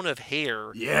amount of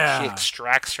hair Yeah. she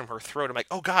extracts from her throat, I'm like,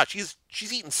 oh god, she's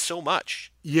eaten so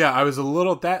much. Yeah, I was a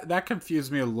little that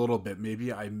confused me a little bit.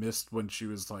 Maybe I missed when she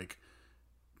was like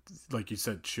you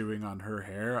said, chewing on her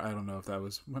hair. I don't know if that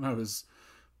was when I was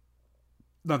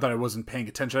not that I wasn't paying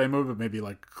attention anymore, but maybe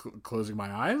like closing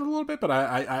my eyes a little bit. But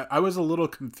I was a little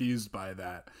confused by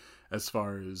that as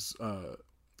far as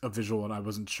a visual, and I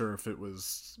wasn't sure if it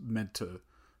was meant to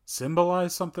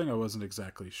symbolize something. I wasn't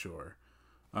exactly sure.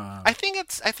 I think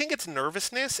it's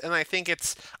nervousness, and I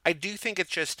do think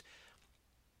it's just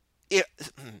it.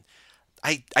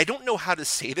 I don't know how to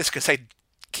say this because I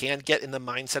can't get in the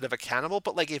mindset of a cannibal,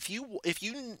 but like if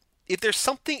there's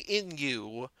something in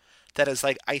you that is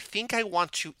like, I think I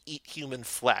want to eat human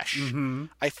flesh,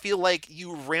 I feel like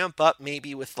you ramp up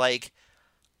maybe with like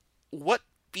what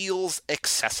feels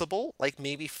accessible, like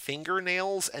maybe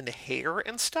fingernails and hair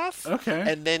and stuff. Okay.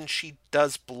 And then she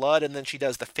does blood, and then she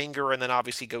does the finger, and then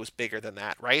obviously goes bigger than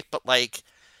that, right? But like,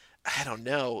 I don't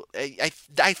know. I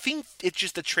think it's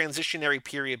just a transitionary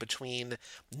period between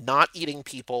not eating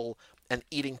people and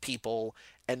eating people,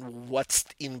 and what's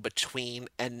in between,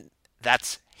 and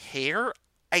that's hair.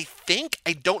 I think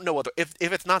I don't know if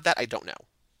it's not that, I don't know.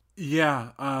 Yeah.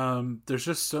 There's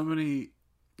just so many,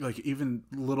 like even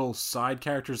little side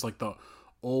characters, like the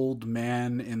old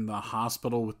man in the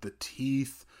hospital with the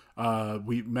teeth.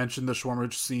 We mentioned the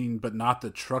shawarma scene, but not the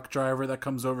truck driver that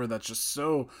comes over. That's just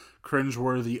so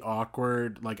cringeworthy,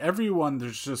 awkward. Like everyone,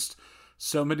 there's just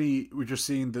so many. We're just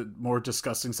seeing the more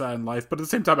disgusting side in life. But at the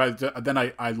same time,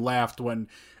 I laughed when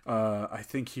I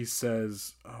think he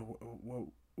says,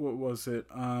 what was it?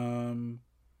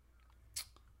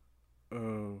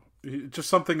 Just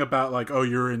something about like, oh,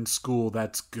 you're in school,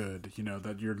 that's good,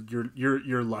 that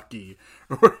you're lucky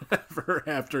or whatever,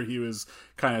 after he was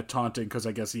kind of taunting because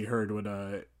I guess he heard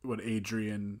what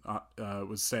Adrian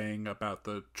was saying about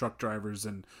the truck drivers,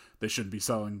 and they shouldn't be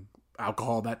selling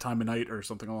alcohol that time of night or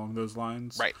something along those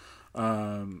lines, Right.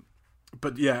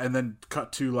 But yeah, and then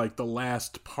cut to like the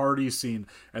last party scene,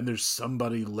 and there's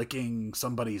somebody licking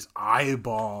somebody's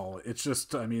eyeball. It's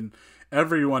just, I mean,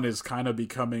 everyone is kind of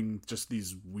becoming just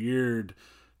these weird,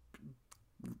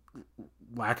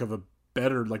 lack of a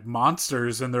better, like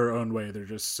monsters in their own way. They're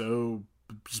just so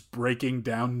just breaking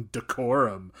down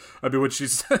decorum. I mean, when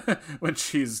she's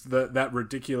that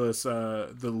ridiculous,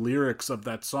 the lyrics of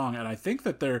that song, and I think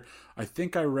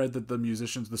I read that the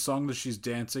musicians, the song that she's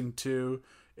dancing to,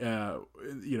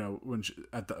 when she,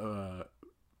 at the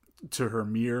to her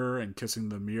mirror and kissing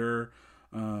the mirror.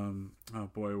 Oh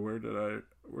boy, where did I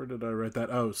write that?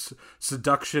 Oh,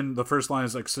 seduction. The first line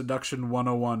is like seduction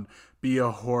 101. Be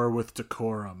a whore with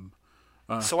decorum.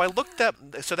 So I looked up.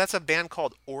 So that's a band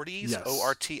called Orties, Yes.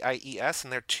 Orties,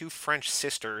 and they're two French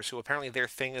sisters who apparently their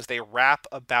thing is they rap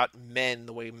about men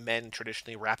the way men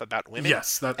traditionally rap about women.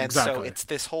 Yes, that and exactly. so it's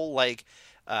this whole like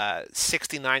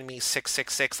 69 me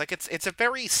 666. Like it's a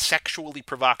very sexually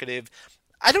provocative.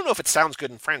 I don't know if it sounds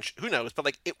good in French. Who knows? But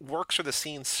like it works for the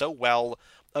scene so well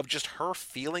of just her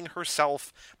feeling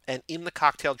herself and in the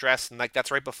cocktail dress, and like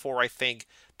that's right before I think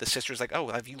the sister's like, "Oh,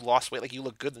 have you lost weight? Like you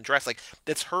look good in the dress." Like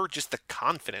that's her, just the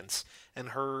confidence and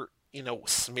her,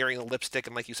 smearing the lipstick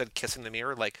and like you said, kissing the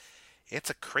mirror. Like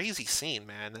it's a crazy scene,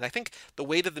 man. And I think the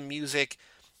way that the music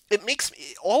it makes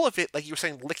all of it, like you were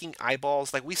saying, licking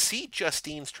eyeballs. Like we see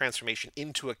Justine's transformation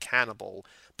into a cannibal,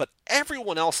 but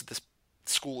everyone else at this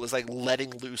school is like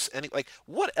letting loose. And like,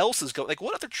 what else is going? Like,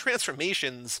 what other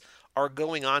transformations are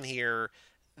going on here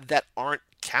that aren't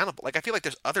cannibal? Like, I feel like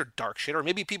there's other dark shit, or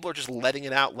maybe people are just letting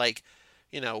it out. Like,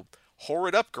 you know, whore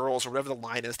it up, girls, or whatever the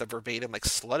line is, the verbatim, like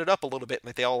slut it up a little bit, and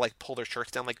like they all like pull their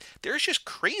shirts down. Like, there's just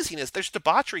craziness. There's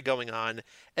debauchery going on,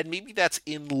 and maybe that's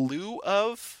in lieu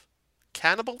of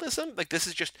cannibalism. Like this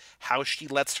is just how she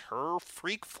lets her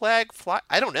freak flag fly.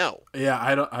 I don't know. Yeah,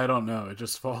 I don't know. It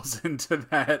just falls into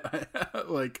that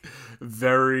like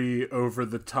very over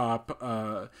the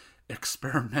top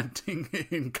experimenting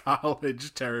in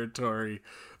college territory.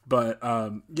 But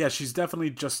yeah, she's definitely,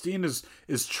 Justine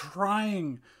is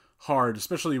trying hard,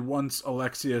 especially once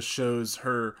Alexia shows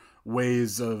her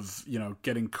ways of, you know,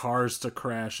 getting cars to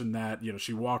crash, and that, you know,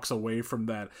 she walks away from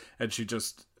that, and she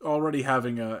just already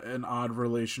having an odd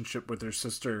relationship with her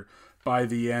sister by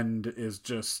the end is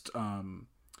just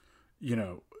you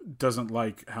know, doesn't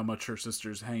like how much her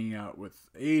sister's hanging out with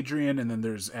Adrian. And then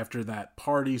there's, after that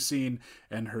party scene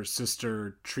and her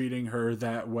sister treating her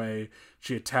that way,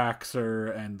 she attacks her,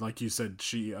 and like you said,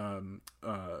 she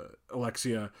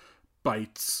Alexia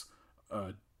bites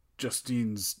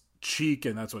Justine's cheek,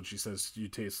 and that's what she says, you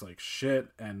taste like shit.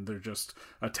 And they're just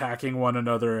attacking one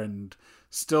another, and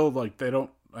still, like, they don't,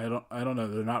 I don't know,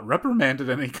 they're not reprimanded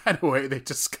in any kind of way. They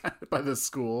just kind of, by the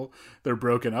school, they're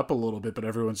broken up a little bit, but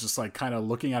everyone's just like kind of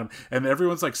looking at them, and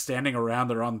everyone's like standing around.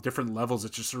 They're on different levels.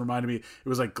 It just reminded me, it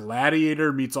was like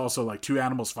Gladiator meets also like two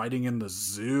animals fighting in the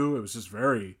zoo. It was just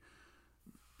very,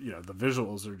 you know, the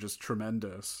visuals are just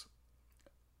tremendous.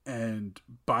 And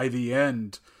by the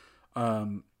end,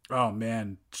 oh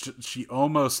man, she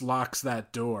almost locks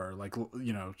that door, like,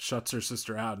 you know, shuts her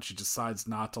sister out, and she decides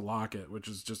not to lock it, which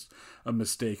is just a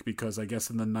mistake, because I guess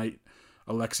in the night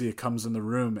Alexia comes in the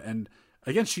room, and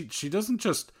again, she doesn't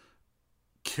just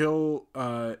kill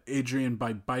Adrian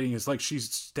by biting his leg. She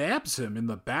stabs him in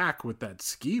the back with that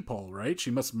ski pole, right?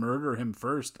 She must murder him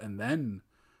first and then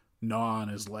gnaw on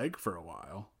his leg for a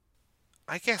while.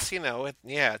 I guess, you know,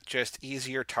 yeah, just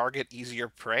easier target, easier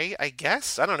prey, I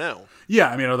guess. I don't know. Yeah,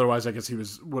 I mean, otherwise, I guess he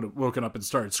would have woken up and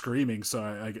started screaming.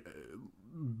 So,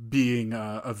 being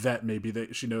a vet,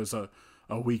 maybe she knows a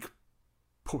weak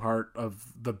part of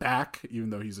the back,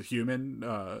 even though he's a human,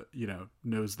 you know,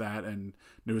 knows that, and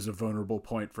knows a vulnerable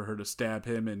point for her to stab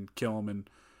him and kill him, and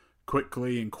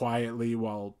quickly and quietly,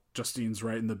 while Justine's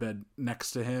right in the bed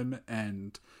next to him.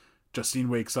 And Justine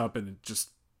wakes up and it just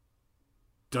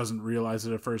doesn't realize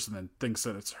it at first, and then thinks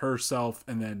that it's herself,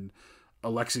 and then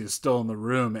Alexia is still in the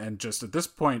room, and just at this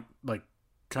point, like,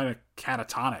 kind of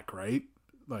catatonic, right?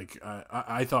 Like,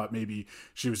 I thought maybe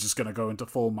she was just gonna go into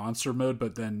full monster mode,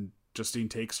 but then Justine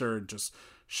takes her and just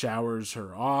showers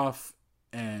her off,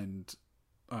 and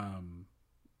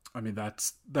I mean,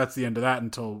 that's the end of that,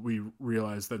 until we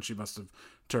realize that she must have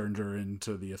turned her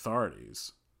into the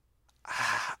authorities.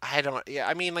 I don't. Yeah,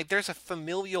 I mean, like, there's a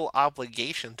familial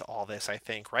obligation to all this, I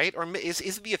think, right? Or is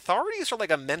it the authorities, or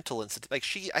like a mental institute? Like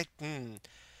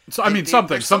So I mean,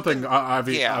 something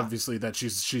yeah. obviously that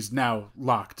she's now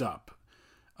locked up,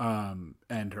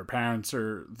 and her parents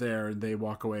are there, and they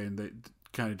walk away, and they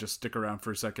kind of just stick around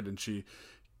for a second, and she,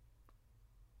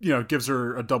 you know, gives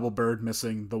her a double bird,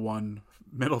 missing the one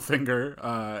middle finger,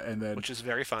 and then, Which is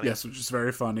very funny. yes, which is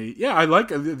very funny. Yeah, I like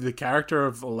the character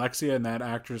of Alexia and that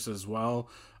actress as well.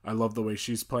 I love the way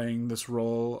she's playing this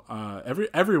role.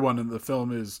 Everyone in the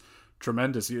film is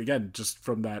tremendous. Again, just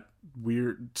from that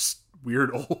weird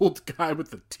old guy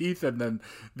with the teeth, and then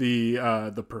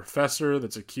the professor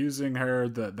that's accusing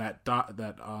her,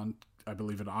 I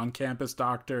believe an on-campus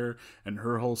doctor, and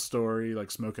her whole story, like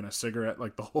smoking a cigarette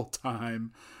like the whole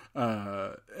time.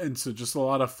 And so just a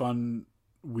lot of fun,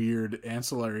 weird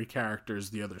ancillary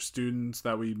characters, the other students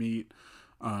that we meet.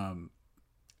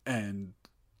 And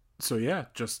so, yeah,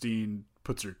 Justine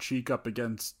puts her cheek up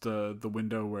against the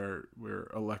window where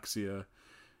Alexia,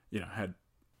 you know, had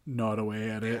gnawed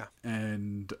away at it.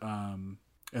 Yeah.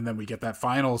 And then we get that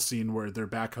final scene where they're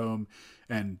back home,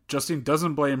 and Justine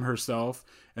doesn't blame herself,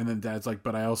 and then Dad's like,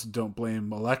 but I also don't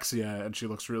blame Alexia, and she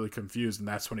looks really confused, and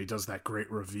that's when he does that great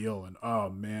reveal, and oh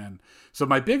man. So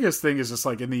my biggest thing is just,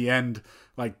 like, in the end,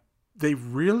 like, they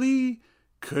really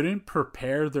couldn't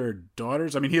prepare their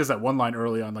daughters. I mean, he has that one line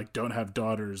early on, like, don't have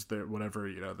daughters, they're whatever,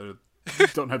 you know, they're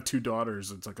don't have two daughters.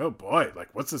 It's like, oh boy, like,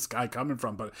 what's this guy coming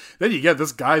from? But then you get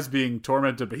this guy's being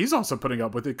tormented, but he's also putting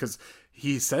up with it, because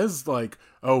he says, like,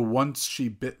 oh, once she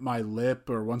bit my lip,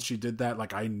 or once she did that,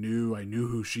 like, I knew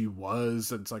who she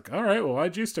was. And it's like, all right, well,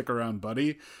 why'd you stick around,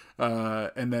 buddy?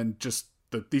 And then just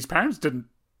these parents didn't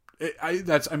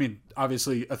I mean,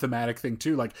 obviously a thematic thing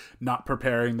too, like not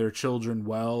preparing their children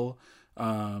well.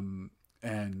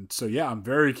 And so, yeah, I'm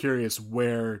very curious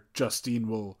where Justine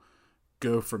will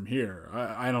go from here.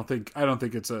 I don't think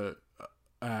it's a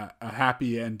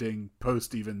happy ending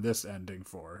post even this ending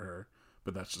for her,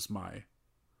 but that's just my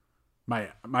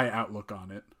outlook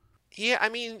on it. Yeah, I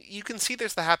mean, you can see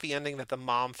there's the happy ending that the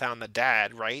mom found the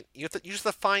dad, right? You just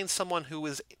have to find someone who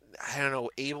is, I don't know,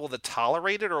 able to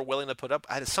tolerate it or willing to put up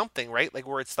at something, right? Like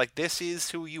where it's like, this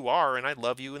is who you are, and I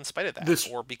love you in spite of that,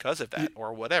 or because of that,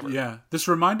 or whatever. Yeah, this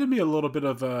reminded me a little bit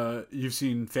of you've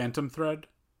seen Phantom Thread.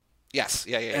 Yes,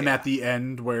 yeah. And at the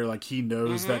end, where like he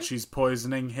knows that she's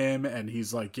poisoning him, and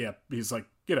he's like,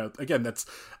 again, that's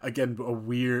a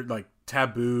weird, like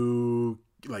taboo,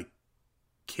 like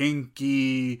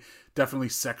kinky, definitely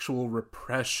sexual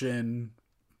repression,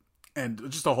 and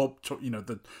just a whole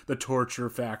the torture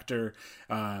factor,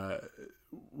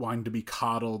 wanting to be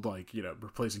coddled, like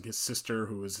replacing his sister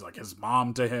who was like his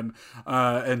mom to him,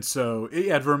 and so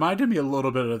it reminded me a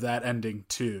little bit of that ending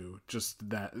too, just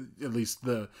that at least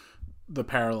the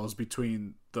parallels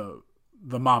between the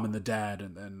mom and the dad,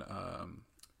 and then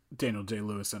Daniel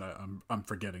Day-Lewis, and I'm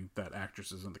forgetting that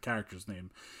actress's and the character's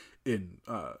name in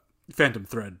Phantom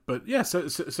Thread, but yeah, so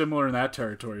similar in that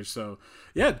territory. So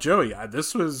yeah, Joey,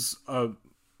 this was a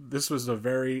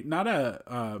very, not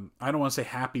a I don't want to say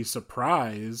happy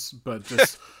surprise, but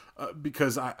just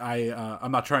because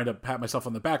I'm not trying to pat myself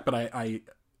on the back, but I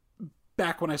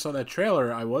back when I saw that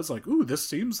trailer, I was like, ooh, this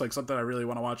seems like something I really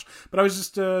want to watch, but I was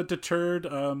just deterred.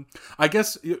 I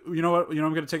guess you know what, I'm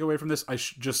going to take away from this.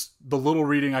 The little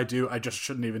reading I do, I just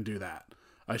shouldn't even do that.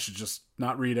 I should just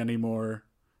not read anymore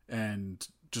and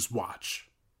just watch.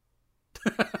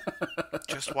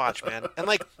 Just watch, man. And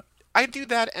like, I do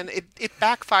that, and it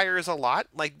backfires a lot.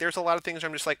 Like, there's a lot of things where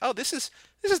I'm just like, oh, this is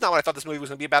not what I thought this movie was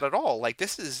going to be about at all. Like,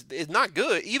 it's not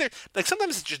good either. Like,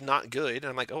 sometimes it's just not good, and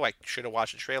I'm like, oh, I should have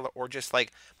watched the trailer, or just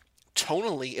like,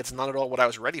 tonally, it's not at all what I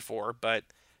was ready for. But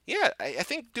yeah, I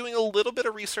think doing a little bit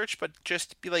of research, but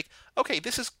just be like, okay,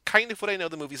 this is kind of what I know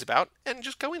the movie's about, and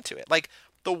just go into it. Like,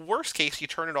 the worst case, you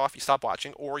turn it off, you stop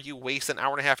watching, or you waste an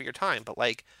hour and a half of your time. But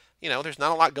like, there's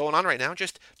not a lot going on right now.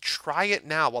 Just try it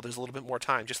now while there's a little bit more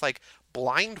time. Just like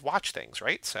blind watch things,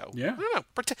 right? So yeah, I don't know.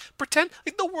 Pretend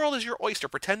like the world is your oyster.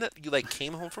 Pretend that you like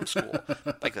came home from school,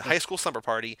 like the high school slumber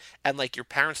party, and like your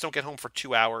parents don't get home for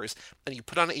 2 hours, and you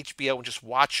put on HBO and just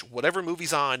watch whatever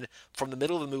movie's on from the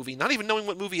middle of the movie, not even knowing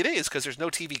what movie it is because there's no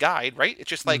TV guide, right? It's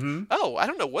just like, oh, I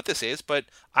don't know what this is, but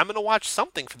I'm gonna watch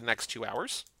something for the next 2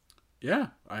 hours. Yeah,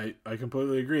 I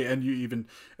completely agree. And you even,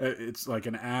 it's like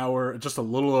an hour, just a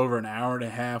little over an hour and a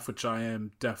half, which I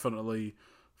am definitely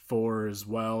for as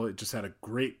well. It just had a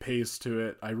great pace to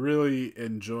it. I really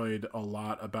enjoyed a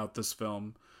lot about this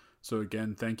film. So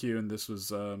again, thank you. And this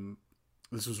was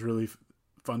really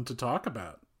fun to talk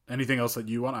about. Anything else that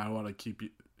you want? I want to keep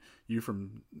you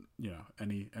from,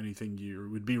 anything you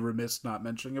would be remiss not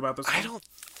mentioning about this film? I don't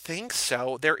think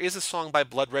so. There is a song by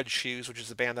Blood Red Shoes, which is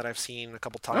a band that I've seen a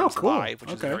couple times live,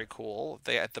 which is very cool.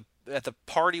 They at the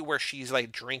party where she's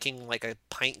like drinking like a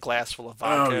pint glass full of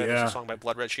vodka. There's a song by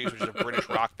Blood Red Shoes, which is a British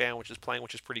rock band, which is playing,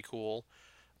 which is pretty cool.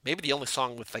 Maybe the only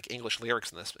song with like English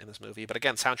lyrics in this movie. But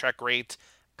again, soundtrack great,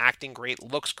 acting great,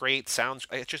 looks great, sounds,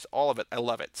 it's just all of it. I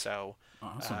love it. So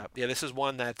awesome. yeah, this is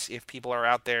one that if people are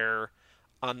out there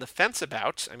on the fence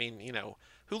about, I mean,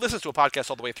 who listens to a podcast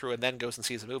all the way through and then goes and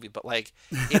sees a movie? But like,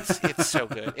 it's so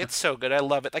good. It's so good. I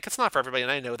love it. Like, it's not for everybody,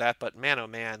 and I know that, but man, oh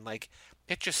man, like,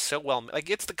 it's just so well. Like,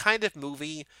 it's the kind of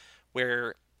movie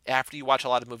where after you watch a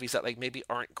lot of movies that like maybe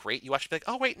aren't great, you watch it be like,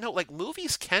 oh wait, no, like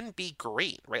movies can be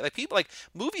great, right? Like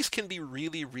movies can be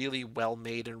really, really well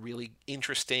made and really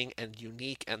interesting and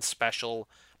unique and special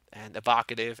and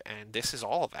evocative, and this is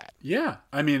all of that. Yeah,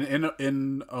 I mean,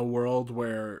 in a world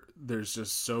where there's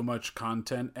just so much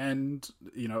content, and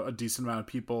a decent amount of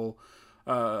people,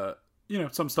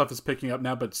 some stuff is picking up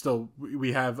now, but still,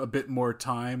 we have a bit more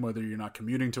time. Whether you're not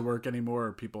commuting to work anymore,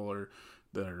 or people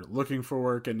that are looking for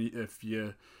work, and if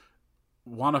you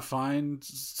want to find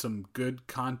some good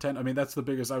content, I mean, that's the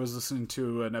biggest. I was listening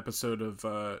to an episode of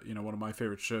one of my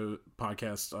favorite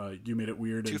podcasts, You Made It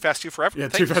Weird. Too Fast, Too Forever. Yeah,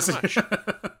 Thank Too Fast. You so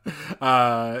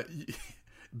much.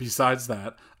 Besides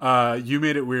that, You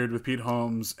Made It Weird with Pete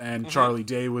Holmes, and Charlie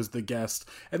Day was the guest,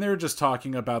 and they were just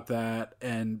talking about that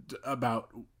and about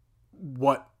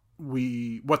what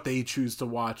they choose to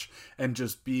watch, and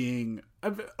just being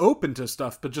open to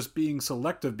stuff, but just being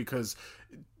selective, because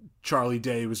Charlie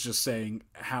Day was just saying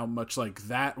how much like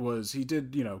that was, he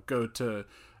did, go to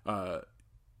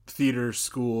theater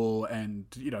school and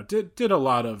did a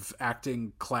lot of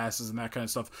acting classes and that kind of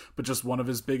stuff, but just one of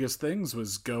his biggest things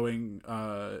was going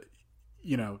to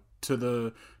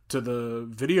the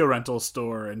video rental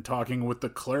store and talking with the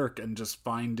clerk and just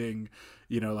finding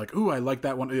like, ooh, I like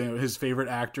that one. His favorite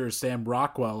actor is Sam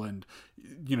Rockwell, and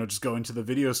just going to the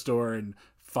video store and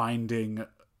finding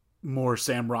more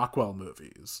Sam Rockwell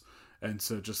movies. And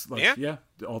so just like,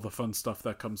 all the fun stuff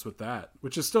that comes with that,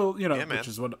 which is still,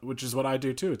 which is what I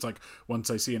do too. It's like,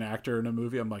 once I see an actor in a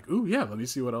movie, I'm like, ooh, yeah, let me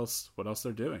see what else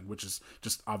they're doing, which is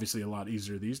just obviously a lot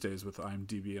easier these days with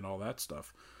IMDb and all that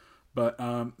stuff. But,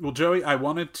 well, Joey, I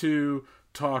wanted to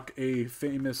talk a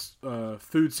famous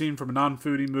food scene from a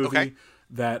non-foodie movie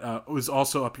that was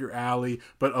also up your alley,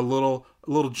 but a little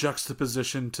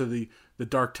juxtaposition to the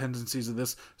dark tendencies of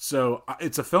this. So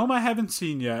it's a film I haven't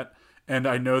seen yet. And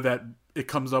I know that it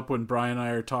comes up when Brian and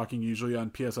I are talking usually on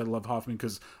PS I Love Hoffman,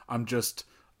 because I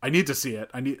need to see it.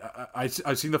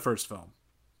 I've seen the first film,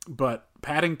 but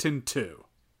Paddington 2.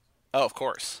 Oh, of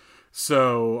course.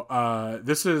 So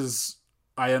this is,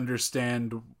 I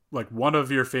understand, like one of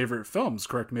your favorite films.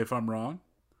 Correct me if I'm wrong.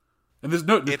 And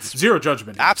it's zero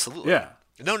judgment here. Absolutely. Yeah.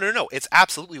 No. It's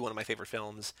absolutely one of my favorite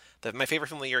films. My favorite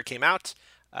film of the year came out.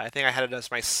 I think I had it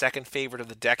as my second favorite of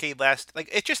the decade last. Like,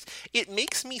 it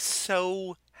makes me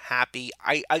so happy.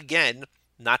 Again,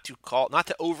 not to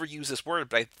overuse this word,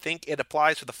 but I think it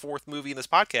applies to the fourth movie in this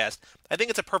podcast. I think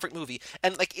it's a perfect movie,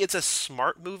 and like, it's a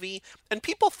smart movie. And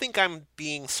people think I'm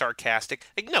being sarcastic.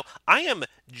 Like, no, I am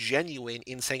genuine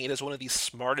in saying it is one of the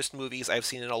smartest movies I've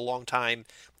seen in a long time.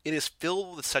 It is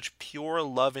filled with such pure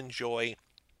love and joy.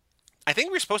 I think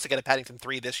we were supposed to get a Paddington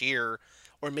 3 this year,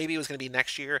 or maybe it was going to be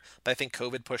next year, but I think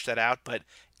COVID pushed that out. But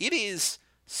it is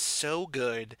so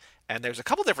good, and there's a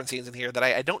couple different scenes in here that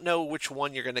I don't know which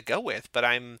one you're going to go with, but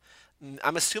I'm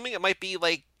assuming it might be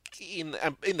like in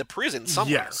the prison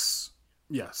somewhere.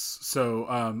 Yes.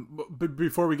 So, but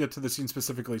before we get to the scene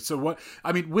specifically, so what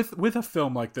I mean with a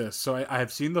film like this, so I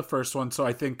have seen the first one, so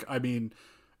I think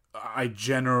I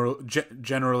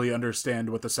generally understand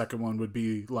what the second one would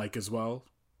be like as well.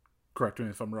 Correct me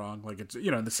if I'm wrong. Like, it's,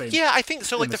 in the same... Yeah, I think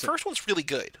so. Like, the first one's really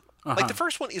good. Uh-huh. Like, the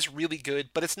first one is really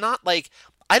good, but it's not like...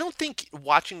 I don't think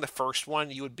watching the first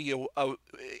one, you would be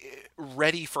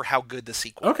ready for how good the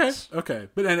sequel is. Okay.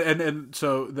 But and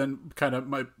so then kind of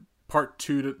my part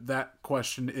two to that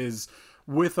question is,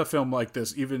 with a film like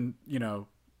this, even,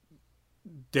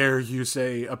 dare you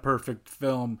say a perfect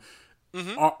film,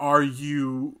 are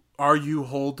you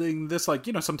holding this, like,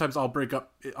 sometimes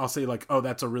I'll say like, oh,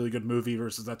 that's a really good movie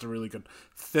versus that's a really good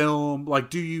film. Like,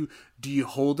 do you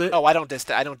hold it? Oh, I don't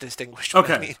distinguish.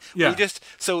 Okay. I mean, yeah.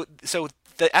 So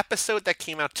the episode that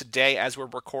came out today, as we're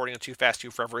recording on Too Fast, Too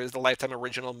Forever, is the Lifetime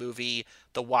original movie,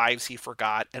 The Wives He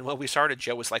Forgot. And when we started,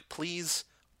 Joe was like, please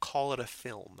call it a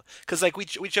film, because like we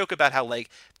joke about how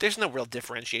like there's no real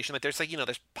differentiation. Like, there's like,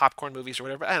 there's popcorn movies or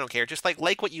whatever. I don't care. Just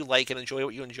like what you like and enjoy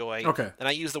what you enjoy. Okay. And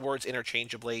I use the words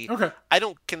interchangeably. Okay. I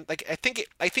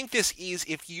think this is,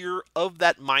 if you're of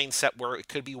that mindset where it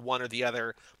could be one or the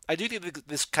other, I do think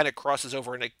this kind of crosses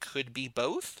over and it could be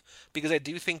both, because I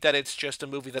do think that it's just a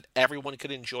movie that everyone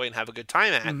could enjoy and have a good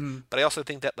time at. Mm-hmm. But I also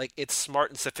think that like it's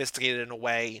smart and sophisticated in a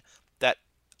way that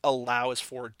allows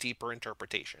for deeper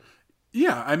interpretation.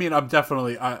 Yeah, I mean, I'm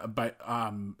definitely,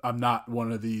 I'm not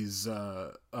one of these,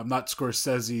 I'm not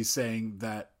Scorsese saying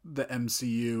that the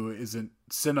MCU isn't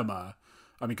cinema.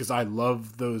 I mean, because I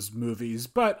love those movies,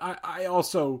 but I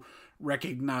also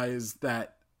recognize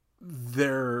that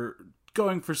they're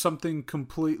going for something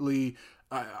completely.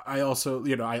 I also,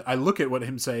 I look at what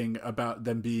him saying about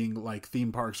them being like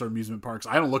theme parks or amusement parks.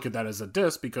 I don't look at that as a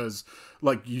diss, because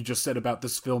like you just said about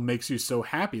this film makes you so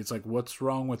happy. It's like, what's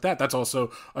wrong with that? That's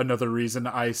also another reason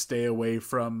I stay away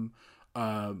from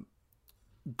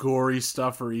gory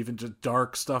stuff or even just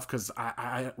dark stuff, because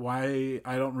I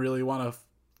don't really want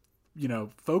to,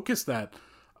 focus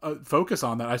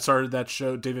on that. I started that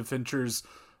show, David Fincher's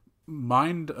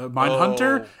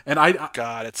Mindhunter, and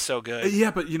God, it's so good.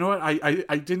 Yeah, but you know what?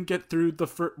 I didn't get through the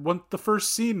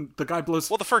first scene. The guy blows.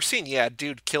 Well, the first scene,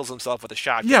 dude kills himself with a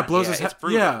shotgun. Yeah, blows his head.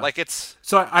 Yeah, like it's.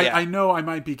 So I know I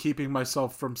might be keeping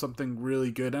myself from something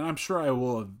really good, and I'm sure I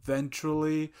will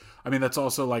eventually. I mean, that's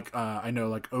also like I know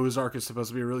like Ozark is supposed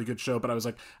to be a really good show, but I was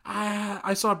like,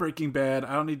 I saw Breaking Bad.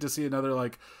 I don't need to see another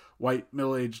like white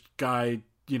middle-aged guy,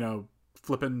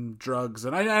 flipping drugs.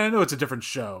 And I know it's a different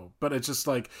show, but it's just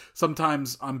like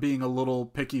sometimes I'm being a little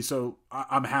picky. So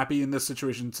I'm happy in this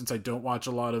situation, since I don't watch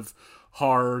a lot of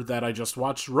horror, that I just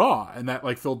watched Raw, and that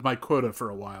like filled my quota for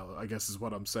a while, I guess is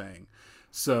what I'm saying.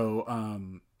 So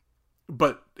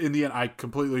but in the end, I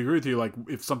completely agree with you. Like,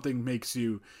 if something makes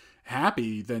you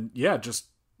happy, then yeah, just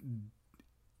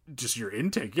just your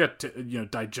intake, to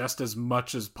digest as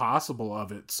much as possible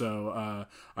of it. So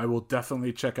I will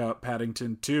definitely check out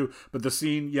Paddington 2. But the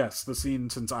scene,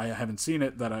 since I haven't seen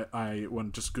it, that I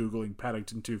when just googling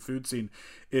Paddington 2 food scene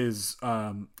is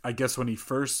I guess when he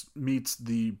first meets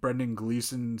the Brendan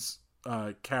Gleeson's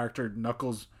character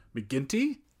Knuckles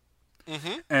McGinty.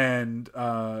 Mm-hmm. And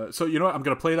so you know what, I'm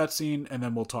gonna play that scene and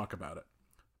then we'll talk about it.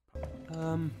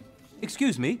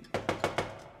 Excuse me,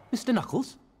 Mr.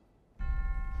 Knuckles?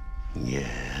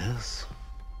 Yes?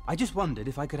 I just wondered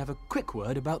if I could have a quick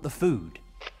word about the food.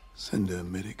 Send a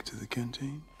medic to the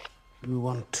canteen. You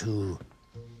want to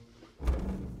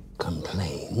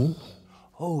complain?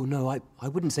 Oh, no, I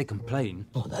wouldn't say complain.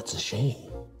 Oh, that's a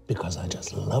shame, because I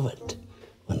just love it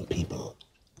when people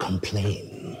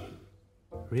complain.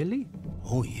 Really?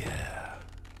 Oh, yeah.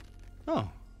 Oh.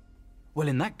 Well,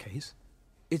 in that case,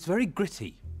 it's very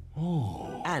gritty.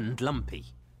 Oh. And lumpy.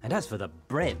 And as for the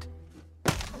bread...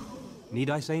 Need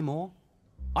I say more?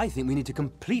 I think we need to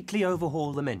completely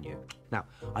overhaul the menu. Now,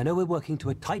 I know we're working to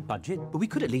a tight budget, but we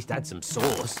could at least add some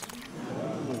sauce.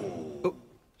 Oh,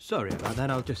 sorry about that.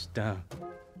 I'll just, No,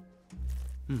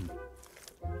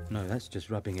 that's just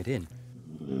rubbing it in.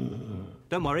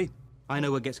 Don't worry. I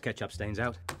know what gets ketchup stains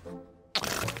out.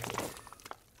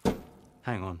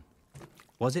 Hang on.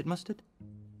 Was it mustard?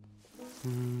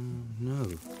 No.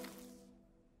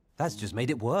 That's just made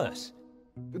it worse.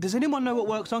 Does anyone know what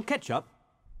works on ketchup?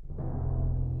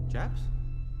 Chaps?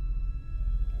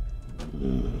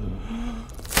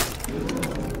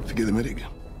 Forget the medic.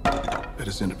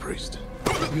 Better send a priest.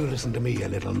 You listen to me, you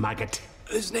little maggot.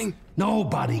 Listening?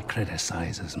 Nobody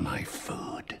criticizes my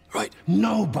food. Right.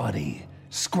 Nobody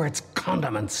squirts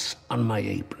condiments on my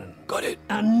apron. Got it.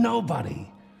 And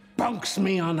nobody bonks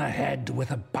me on the head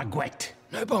with a baguette.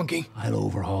 No bonking. I'll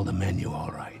overhaul the menu,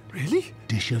 all right. Really?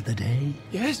 Dish of the day?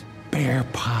 Yes. Bear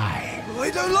pie.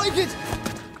 I don't like it.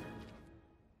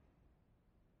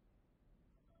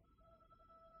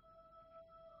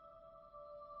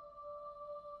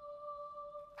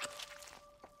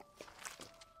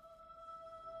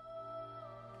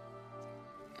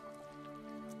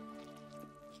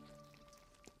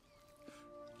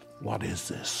 What is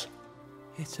this?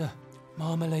 It's a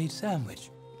marmalade sandwich.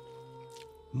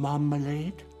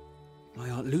 Marmalade? My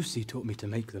Aunt Lucy taught me to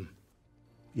make them.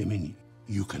 You mean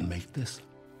you can make this?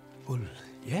 Well,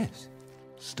 yes.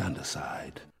 Stand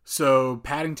aside. So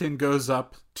Paddington goes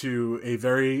up to a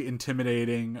very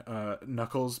intimidating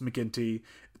Knuckles McGinty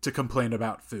to complain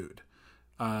about food.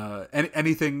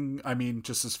 Anything, I mean,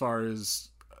 just as far as,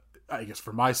 I guess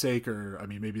for my sake, or I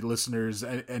mean, maybe listeners,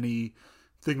 anything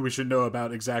we should know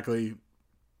about exactly.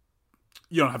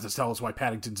 You don't have to tell us why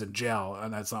Paddington's in jail,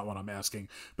 and that's not what I'm asking.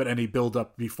 But any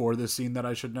build-up before this scene that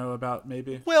I should know about,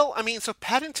 maybe? Well, I mean, so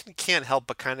Paddington can't help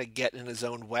but kind of get in his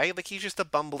own way. Like, he's just a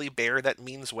bumbly bear that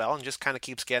means well and just kind of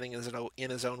keeps getting in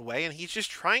his own way. And he's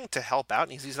just trying to help out,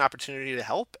 and he sees an opportunity to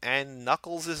help. And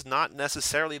Knuckles is not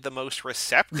necessarily the most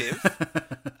receptive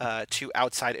to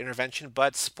outside intervention.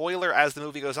 But spoiler, as the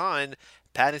movie goes on,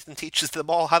 Paddington teaches them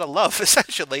all how to love,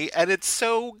 essentially, and it's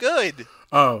so good.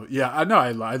 Oh yeah, I know.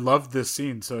 I love this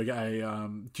scene. So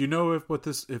do you know if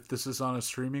this is on a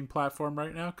streaming platform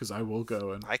right now? Because I will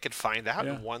go and I could find out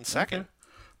in 1 second. Okay.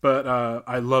 But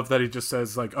I love that he just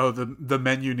says like, "Oh, the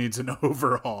menu needs an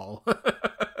overhaul,"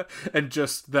 and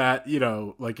just that, you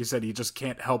know, like you said, he just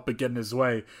can't help but get in his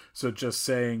way. So just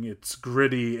saying it's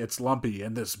gritty, it's lumpy,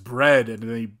 and this bread, and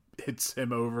then he hits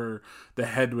him over the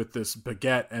head with this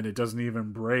baguette and it doesn't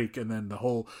even break, and then the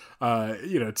whole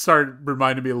it started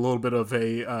reminding me a little bit of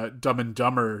a Dumb and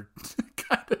Dumber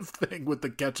kind of thing with the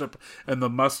ketchup and the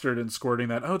mustard and squirting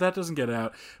that. Oh, that doesn't get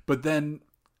out. But then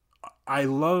I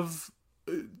love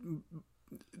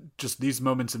just these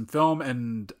moments in film,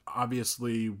 and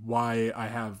obviously why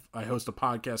I host a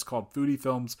podcast called Foodie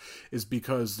Films is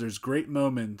because there's great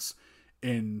moments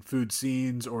in food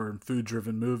scenes or in food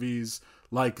driven movies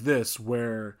like this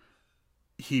where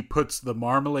he puts the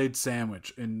marmalade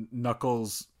sandwich in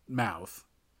Knuckles' mouth.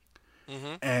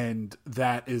 Mm-hmm. And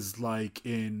that is like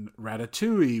in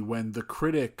Ratatouille when the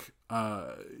critic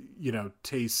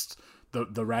tastes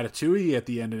the ratatouille at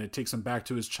the end and it takes him back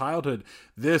to his childhood.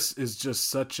 This is just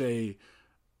such a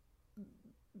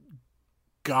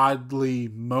godly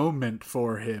moment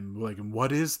for him. Like,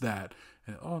 what is that?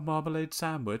 Oh, marmalade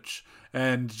sandwich.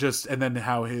 And then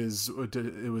how his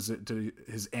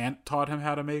aunt taught him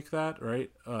how to make that,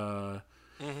 right?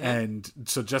 And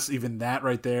so just even that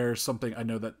right there, something I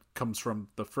know that comes from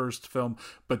the first film,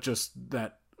 but just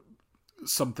that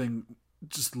something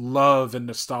just love and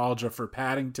nostalgia for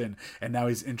Paddington, and now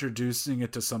he's introducing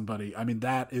it to somebody. I mean,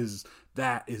 that is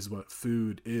what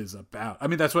food is about. I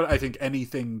mean, that's what I think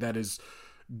anything that is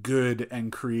good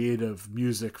and creative,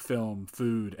 music, film,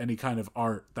 food, any kind of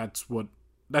art, that's what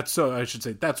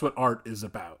art is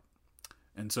about.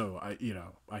 And so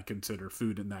I consider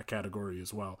food in that category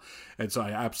as well. And so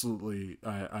I absolutely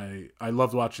I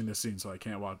loved watching this scene, so I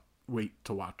can't wait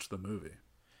to watch the movie.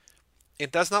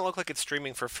 It does not look like it's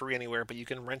streaming for free anywhere, but you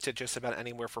can rent it just about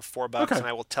anywhere for $4. Okay. And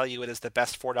I will tell you, it is the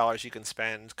best $4 you can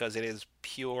spend because it is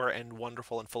pure and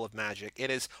wonderful and full of magic.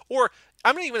 It is, or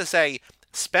I'm not even going to say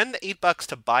spend the $8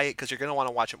 to buy it because you're going to want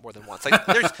to watch it more than once. Like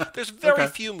there's very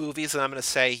few movies that I'm going to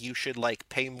say you should like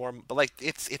pay more, but like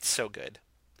it's so good.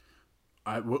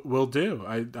 I will do.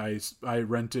 I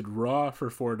rented Raw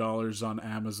for $4 on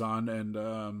Amazon,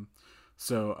 and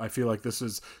so I feel like this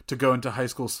is to go into High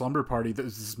School Slumber Party.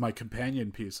 This is my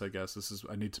companion piece, I guess.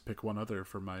 I need to pick one other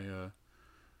for my.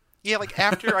 Yeah, like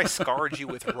after I scarred you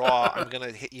with Raw, I'm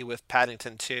gonna hit you with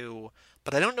Paddington 2,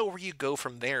 but I don't know where you go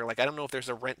from there. Like I don't know if there's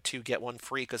a rent 2 get 1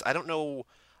 free because I don't know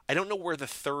where the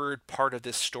third part of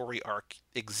this story arc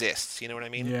exists. You know what I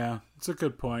mean? Yeah, it's a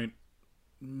good point.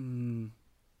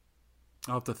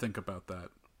 I'll have to think about that.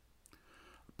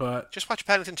 But just watch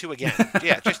Paddington 2 again.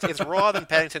 Yeah, it's Raw, then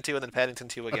Paddington 2, and then Paddington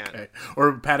 2 again. Okay.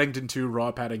 Or Paddington 2,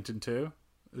 Raw Paddington 2?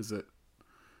 Is it?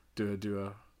 Do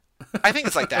a I think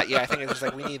it's like that. Yeah, I think it's just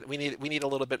like we need a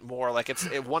little bit more. Like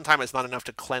one time it's not enough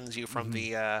to cleanse you from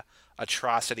the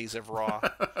atrocities of Raw.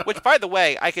 Which, by the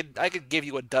way, I could give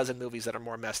you a dozen movies that are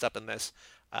more messed up than this,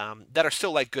 that are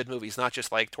still like good movies, not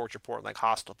just like torture porn like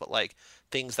Hostel, but like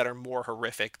things that are more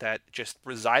horrific that just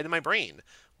reside in my brain,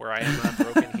 where I am a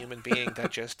broken human being that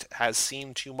just has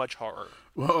seen too much horror.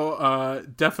 Well,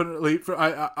 definitely.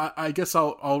 I guess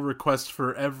I'll request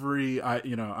for every.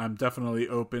 I'm definitely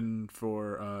open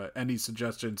for any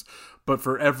suggestions, but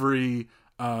for every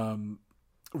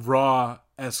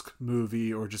Raw-esque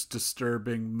movie or just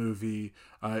disturbing movie,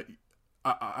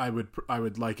 I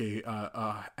would like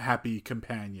a happy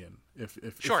companion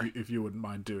if you wouldn't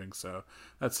mind doing so.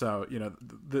 That's how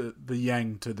the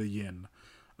yang to the yin.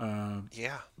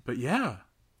 Yeah. But yeah.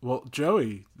 Well,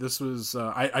 Joey, this was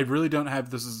I really don't have,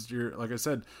 this is your, like I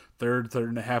said, third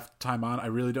and a half time on. I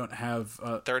really don't have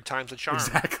third time's a charm.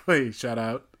 Exactly. Shout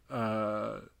out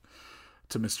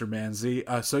to Mr.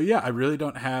 Manzi. So yeah, I really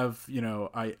don't have,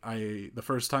 I the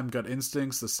first time Gut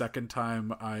Instincts, the second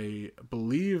time I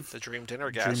believe the Dream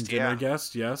Dinner Guest.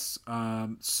 Guest, yes.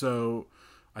 So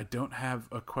I don't have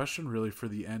a question really for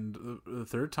the end the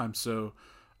third time. So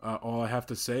all I have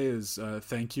to say is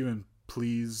thank you, and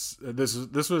please,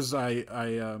 this was I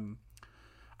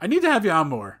need to have you on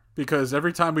more, because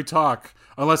every time we talk,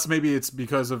 unless maybe it's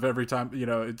because of every time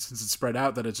since it's spread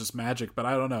out that it's just magic, but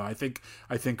I don't know. I think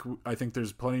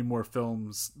there's plenty more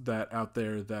films that out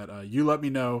there that you let me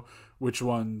know which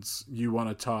ones you want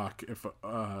to talk, if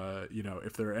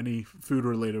if there are any food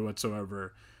related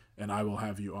whatsoever, and I will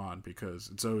have you on, because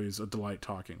it's always a delight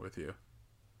talking with you.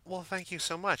 Well, thank you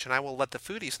so much, and I will let the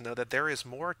foodies know that there is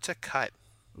more to cut.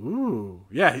 Ooh,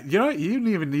 yeah. You don't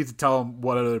even need to tell them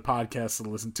what other podcasts to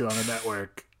listen to on the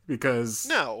network, because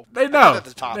no, they know. At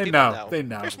the top, they know. know. They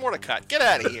know. There's more to cut. Get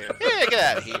out of here. Yeah, get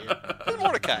out of here. There's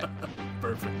more to cut.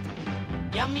 Perfect.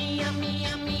 Yummy, yummy,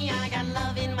 yummy, I got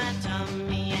love in my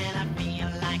tummy, and I feel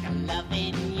like I'm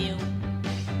loving you.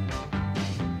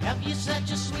 Love you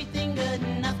such a sweet thing.